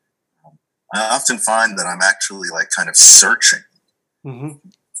 I often find that I'm actually like kind of searching mm-hmm.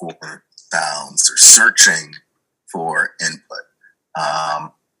 for bounds or searching for input.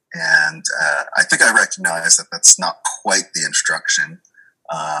 And I think I recognize that that's not quite the instruction.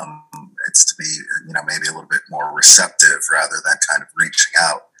 It's to be, maybe a little bit more receptive rather than kind of reaching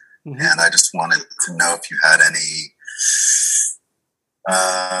out. Mm-hmm. And I just wanted to know if you had any,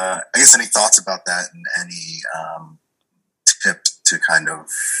 any thoughts about that and any tips to kind of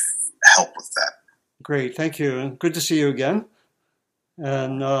help with that. Great, thank you. And good to see you again.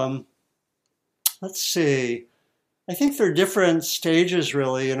 And let's see. I think there are different stages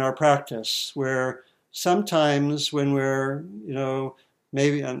really in our practice where sometimes when we're,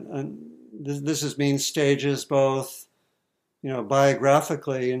 maybe, and this means stages both,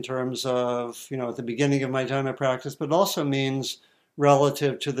 biographically in terms of, at the beginning of my time of practice, but also means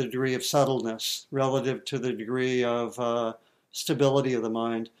relative to the degree of subtleness, relative to the degree of stability of the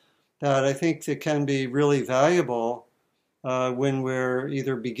mind, that I think it can be really valuable when we're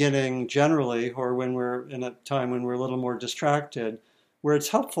either beginning generally or when we're in a time when we're a little more distracted, where it's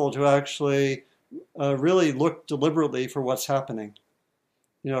helpful to actually really look deliberately for what's happening.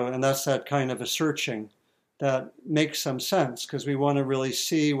 And that's that kind of a searching that makes some sense because we want to really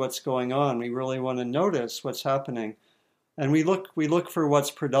see what's going on. We really want to notice what's happening. And we look for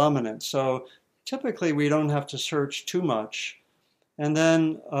what's predominant. So typically we don't have to search too much. And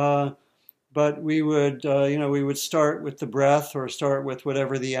then, but we would, we would start with the breath or start with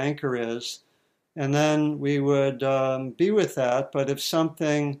whatever the anchor is. And then we would be with that. But if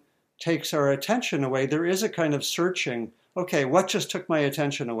something takes our attention away, there is a kind of searching. Okay, what just took my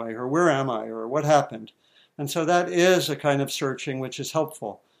attention away, or where am I, or what happened? And so that is a kind of searching which is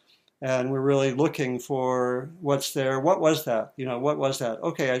helpful. And we're really looking for what's there. What was that? What was that?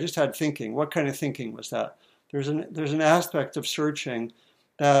 Okay, I just had thinking. What kind of thinking was that? There's an aspect of searching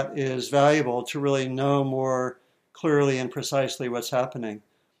that is valuable to really know more clearly and precisely what's happening.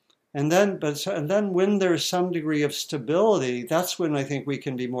 And then when there's some degree of stability, that's when I think we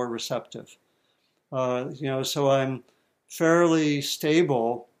can be more receptive. So I'm fairly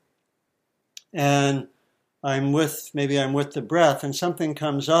stable, and I'm with the breath, and something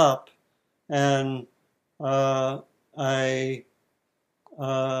comes up, and I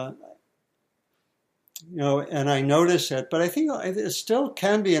notice it. But I think it still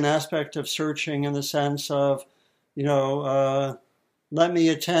can be an aspect of searching in the sense of, let me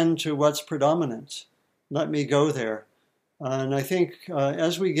attend to what's predominant. Let me go there. And I think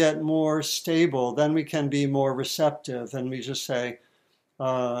as we get more stable, then we can be more receptive, and we just say,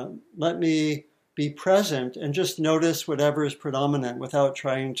 let me be present and just notice whatever is predominant without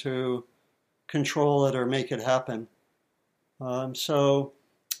trying to control it or make it happen. So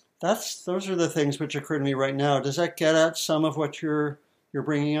those are the things which occur to me right now. Does that get at some of what you're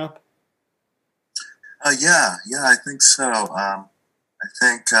bringing up? Yeah, I think so. I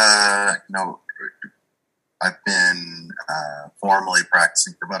think I've been formally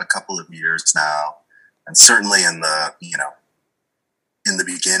practicing for about a couple of years now, and certainly in the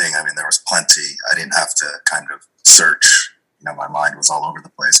beginning, I mean, there was plenty. I didn't have to kind of search. My mind was all over the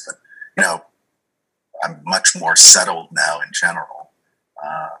place, but I'm much more settled now in general,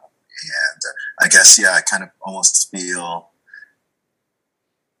 and I guess I kind of almost feel,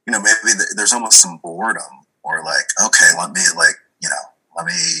 maybe there's almost some boredom, or like, okay, let me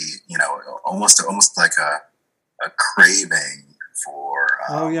almost like a craving for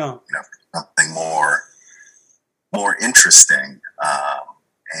something more interesting,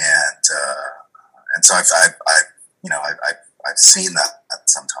 and so I've seen that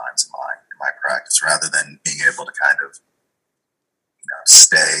sometimes in my practice, rather than being able to kind of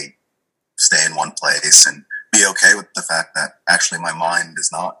stay in one place and be okay with the fact that actually my mind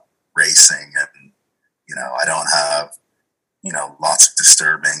is not racing, and I don't have lots of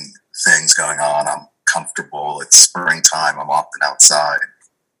disturbing things going on. I'm comfortable. It's springtime. I'm often outside.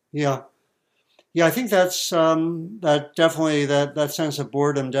 Yeah, I think that's that definitely that sense of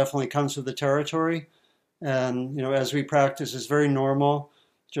boredom definitely comes with the territory, and as we practice, it's very normal.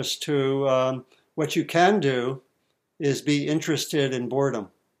 Just to what you can do is be interested in boredom,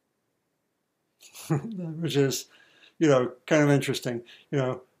 which is kind of interesting.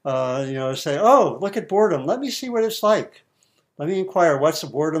 Say, oh, look at boredom. Let me see what it's like. Let me inquire, what's the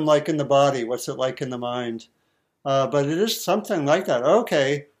boredom like in the body? What's it like in the mind? But it is something like that.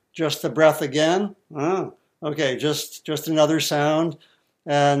 Okay, just the breath again. Oh, okay, just another sound.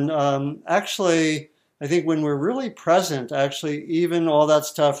 And actually, I think when we're really present, actually, even all that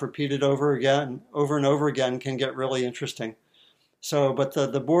stuff repeated over and over again can get really interesting. So, but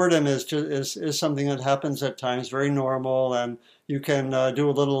the boredom is something that happens at times, very normal, and you can do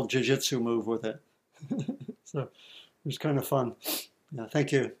a little jiu-jitsu move with it. So it's kind of fun. Yeah,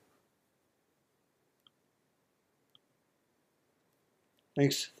 thank you.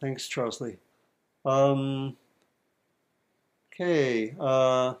 Thanks, Charles Lee. Okay,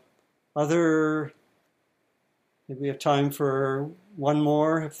 maybe we have time for one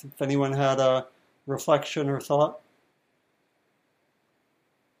more, if anyone had a reflection or thought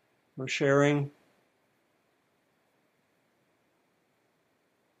or sharing.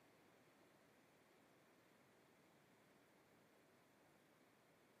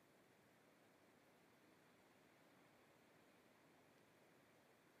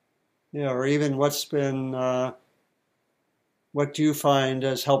 Yeah, or even what do you find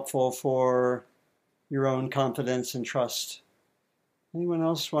as helpful for your own confidence and trust? Anyone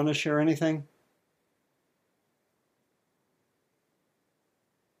else want to share anything?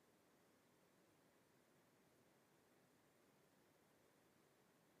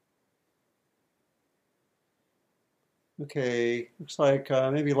 Okay, looks like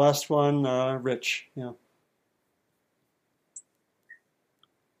maybe last one, Rich. Yeah.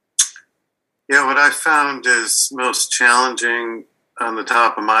 Yeah, what I found is most challenging on the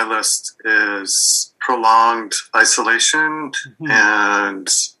top of my list is prolonged isolation and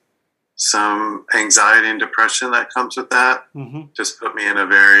some anxiety and depression that comes with that. Just put me in a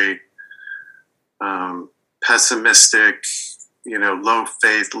very pessimistic, low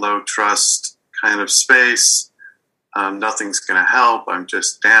faith, low trust kind of space. Nothing's going to help. I'm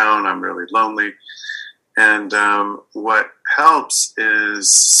just down. I'm really lonely. And what helps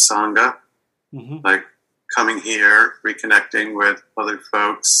is Sangha, like coming here, reconnecting with other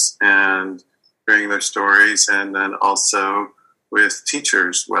folks and hearing their stories, and then also with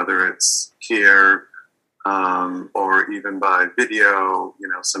teachers, whether it's here or even by video,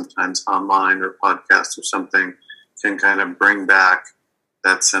 sometimes online or podcast or something, can kind of bring back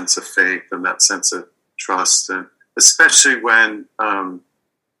that sense of faith and that sense of trust, and especially when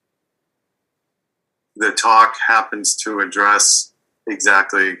the talk happens to address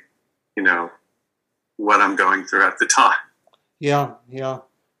exactly, what I'm going through at the time. Yeah.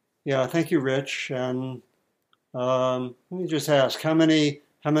 Thank you, Rich. And let me just ask, how many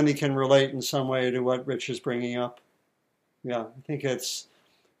can relate in some way to what Rich is bringing up? Yeah, I think it's,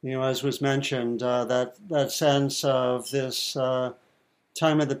 as was mentioned, that sense of this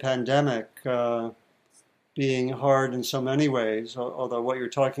time of the pandemic being hard in so many ways, although what you're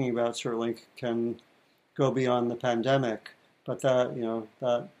talking about certainly can go beyond the pandemic, but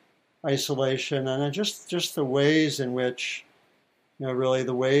that isolation and just the ways in which, really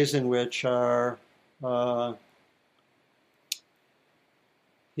the ways in which our own,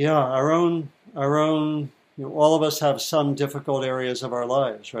 all of us have some difficult areas of our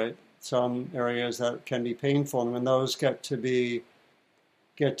lives, right? Some areas that can be painful, and when those get to be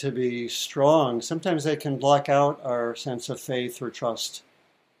strong, sometimes they can block out our sense of faith or trust.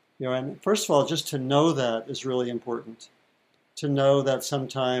 And first of all, just to know that is really important. To know that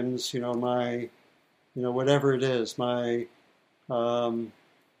sometimes, my, whatever it is, my,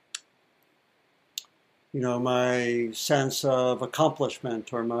 my sense of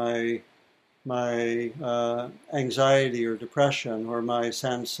accomplishment, or my anxiety or depression, or my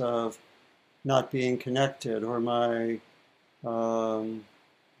sense of not being connected, or my,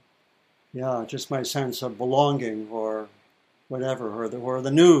 just my sense of belonging, or whatever, or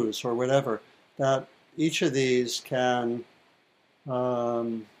the news, or whatever, that each of these can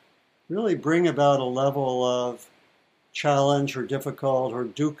really bring about a level of challenge or difficult or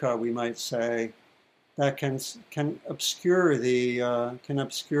dukkha, we might say, that can obscure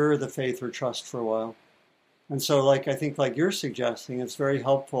the faith or trust for a while. And so, I think like you're suggesting, it's very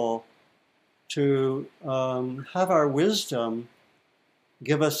helpful to have our wisdom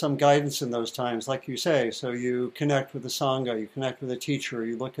give us some guidance in those times, like you say. So you connect with the Sangha, you connect with a teacher,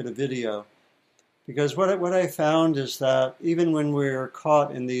 you look at a video. Because what I found is that even when we're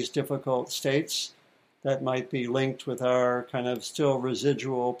caught in these difficult states that might be linked with our kind of still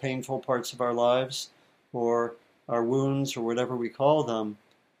residual painful parts of our lives, or our wounds, or whatever we call them,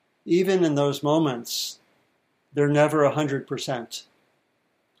 even in those moments, they're never 100%.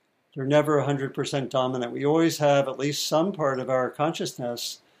 They're never 100% dominant. We always have at least some part of our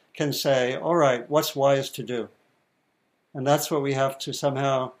consciousness can say, all right, what's wise to do? And that's what we have to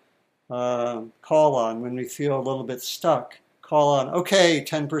somehow call on when we feel a little bit stuck. Call on, okay,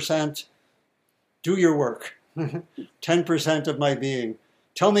 10%, do your work. 10% of my being,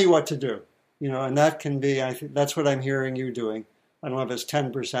 tell me what to do. And that can be, I think that's what I'm hearing you doing. I don't know if it's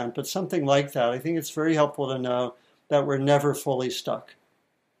 10%, but something like that. I think it's very helpful to know that we're never fully stuck.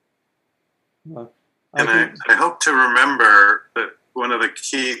 I hope to remember that one of the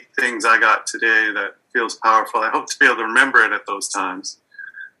key things I got today that feels powerful, I hope to be able to remember it at those times,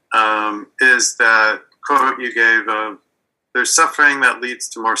 is that quote you gave of, there's suffering that leads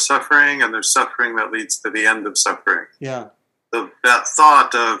to more suffering, and there's suffering that leads to the end of suffering. Yeah. That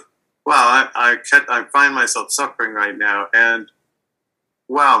thought of, wow, I find myself suffering right now, and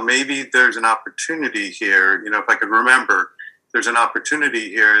wow, maybe there's an opportunity here, if I could remember, there's an opportunity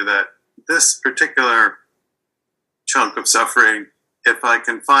here that this particular chunk of suffering, if I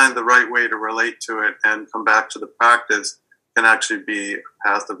can find the right way to relate to it and come back to the practice, can actually be a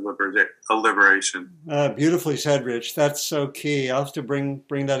path of liberation. Beautifully said, Rich. That's so key. I'll have to bring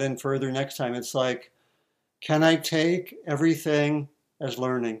that in further next time. It's like, can I take everything as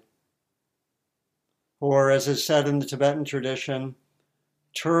learning? Or as is said in the Tibetan tradition,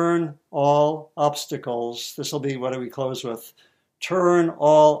 turn all obstacles. This will be what do we close with? Turn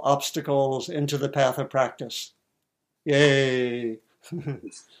all obstacles into the path of practice. Yay!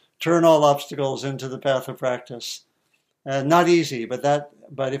 Turn all obstacles into the path of practice. Not easy, but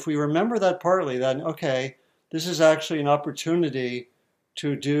if we remember that partly, then okay, this is actually an opportunity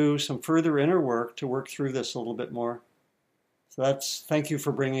to do some further inner work to work through this a little bit more. So thank you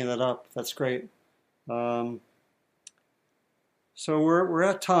for bringing that up. That's great. So we're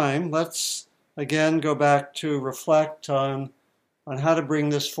at time. Let's again go back to reflect on how to bring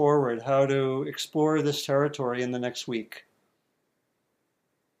this forward, how to explore this territory in the next week.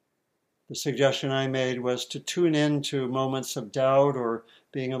 The suggestion I made was to tune in to moments of doubt or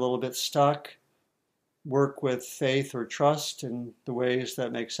being a little bit stuck, work with faith or trust in the ways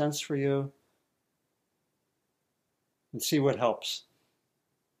that make sense for you, and see what helps.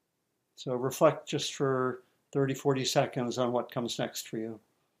 So reflect just for 30, 40 seconds on what comes next for you.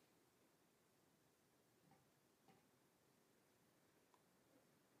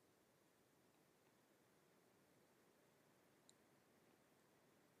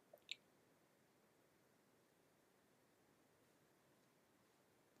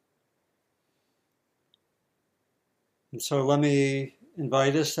 And so let me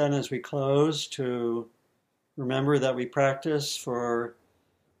invite us then as we close to remember that we practice for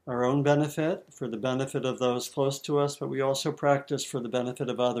our own benefit, for the benefit of those close to us, but we also practice for the benefit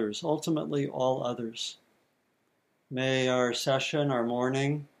of others, ultimately all others. May our session, our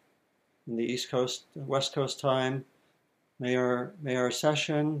morning in the East Coast, West Coast time, may our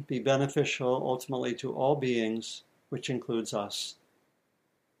session be beneficial ultimately to all beings, which includes us.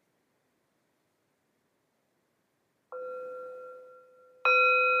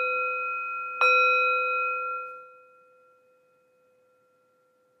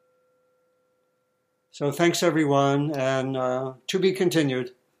 So thanks everyone, and to be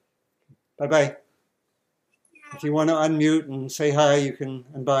continued. Bye-bye. If you want to unmute and say hi, you can,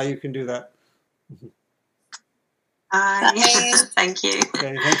 and bye, you can do that. Bye. Thank you.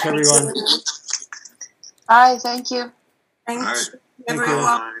 Okay, thanks everyone. Bye, thank you. Thanks, Thank you.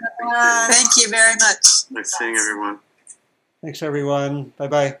 everyone. Thank you very much. Nice seeing everyone. Thanks everyone.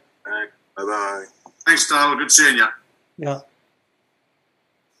 Bye-bye. Bye-bye. Thanks, Donald. Good seeing you. Yeah.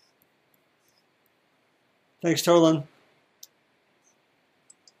 Thanks, Tolan.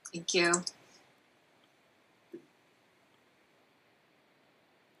 Thank you.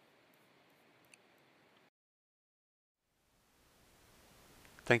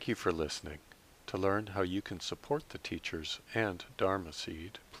 Thank you for listening. To learn how you can support the teachers and Dharma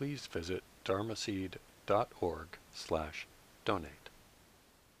Seed, please visit dharmaseed.org/donate.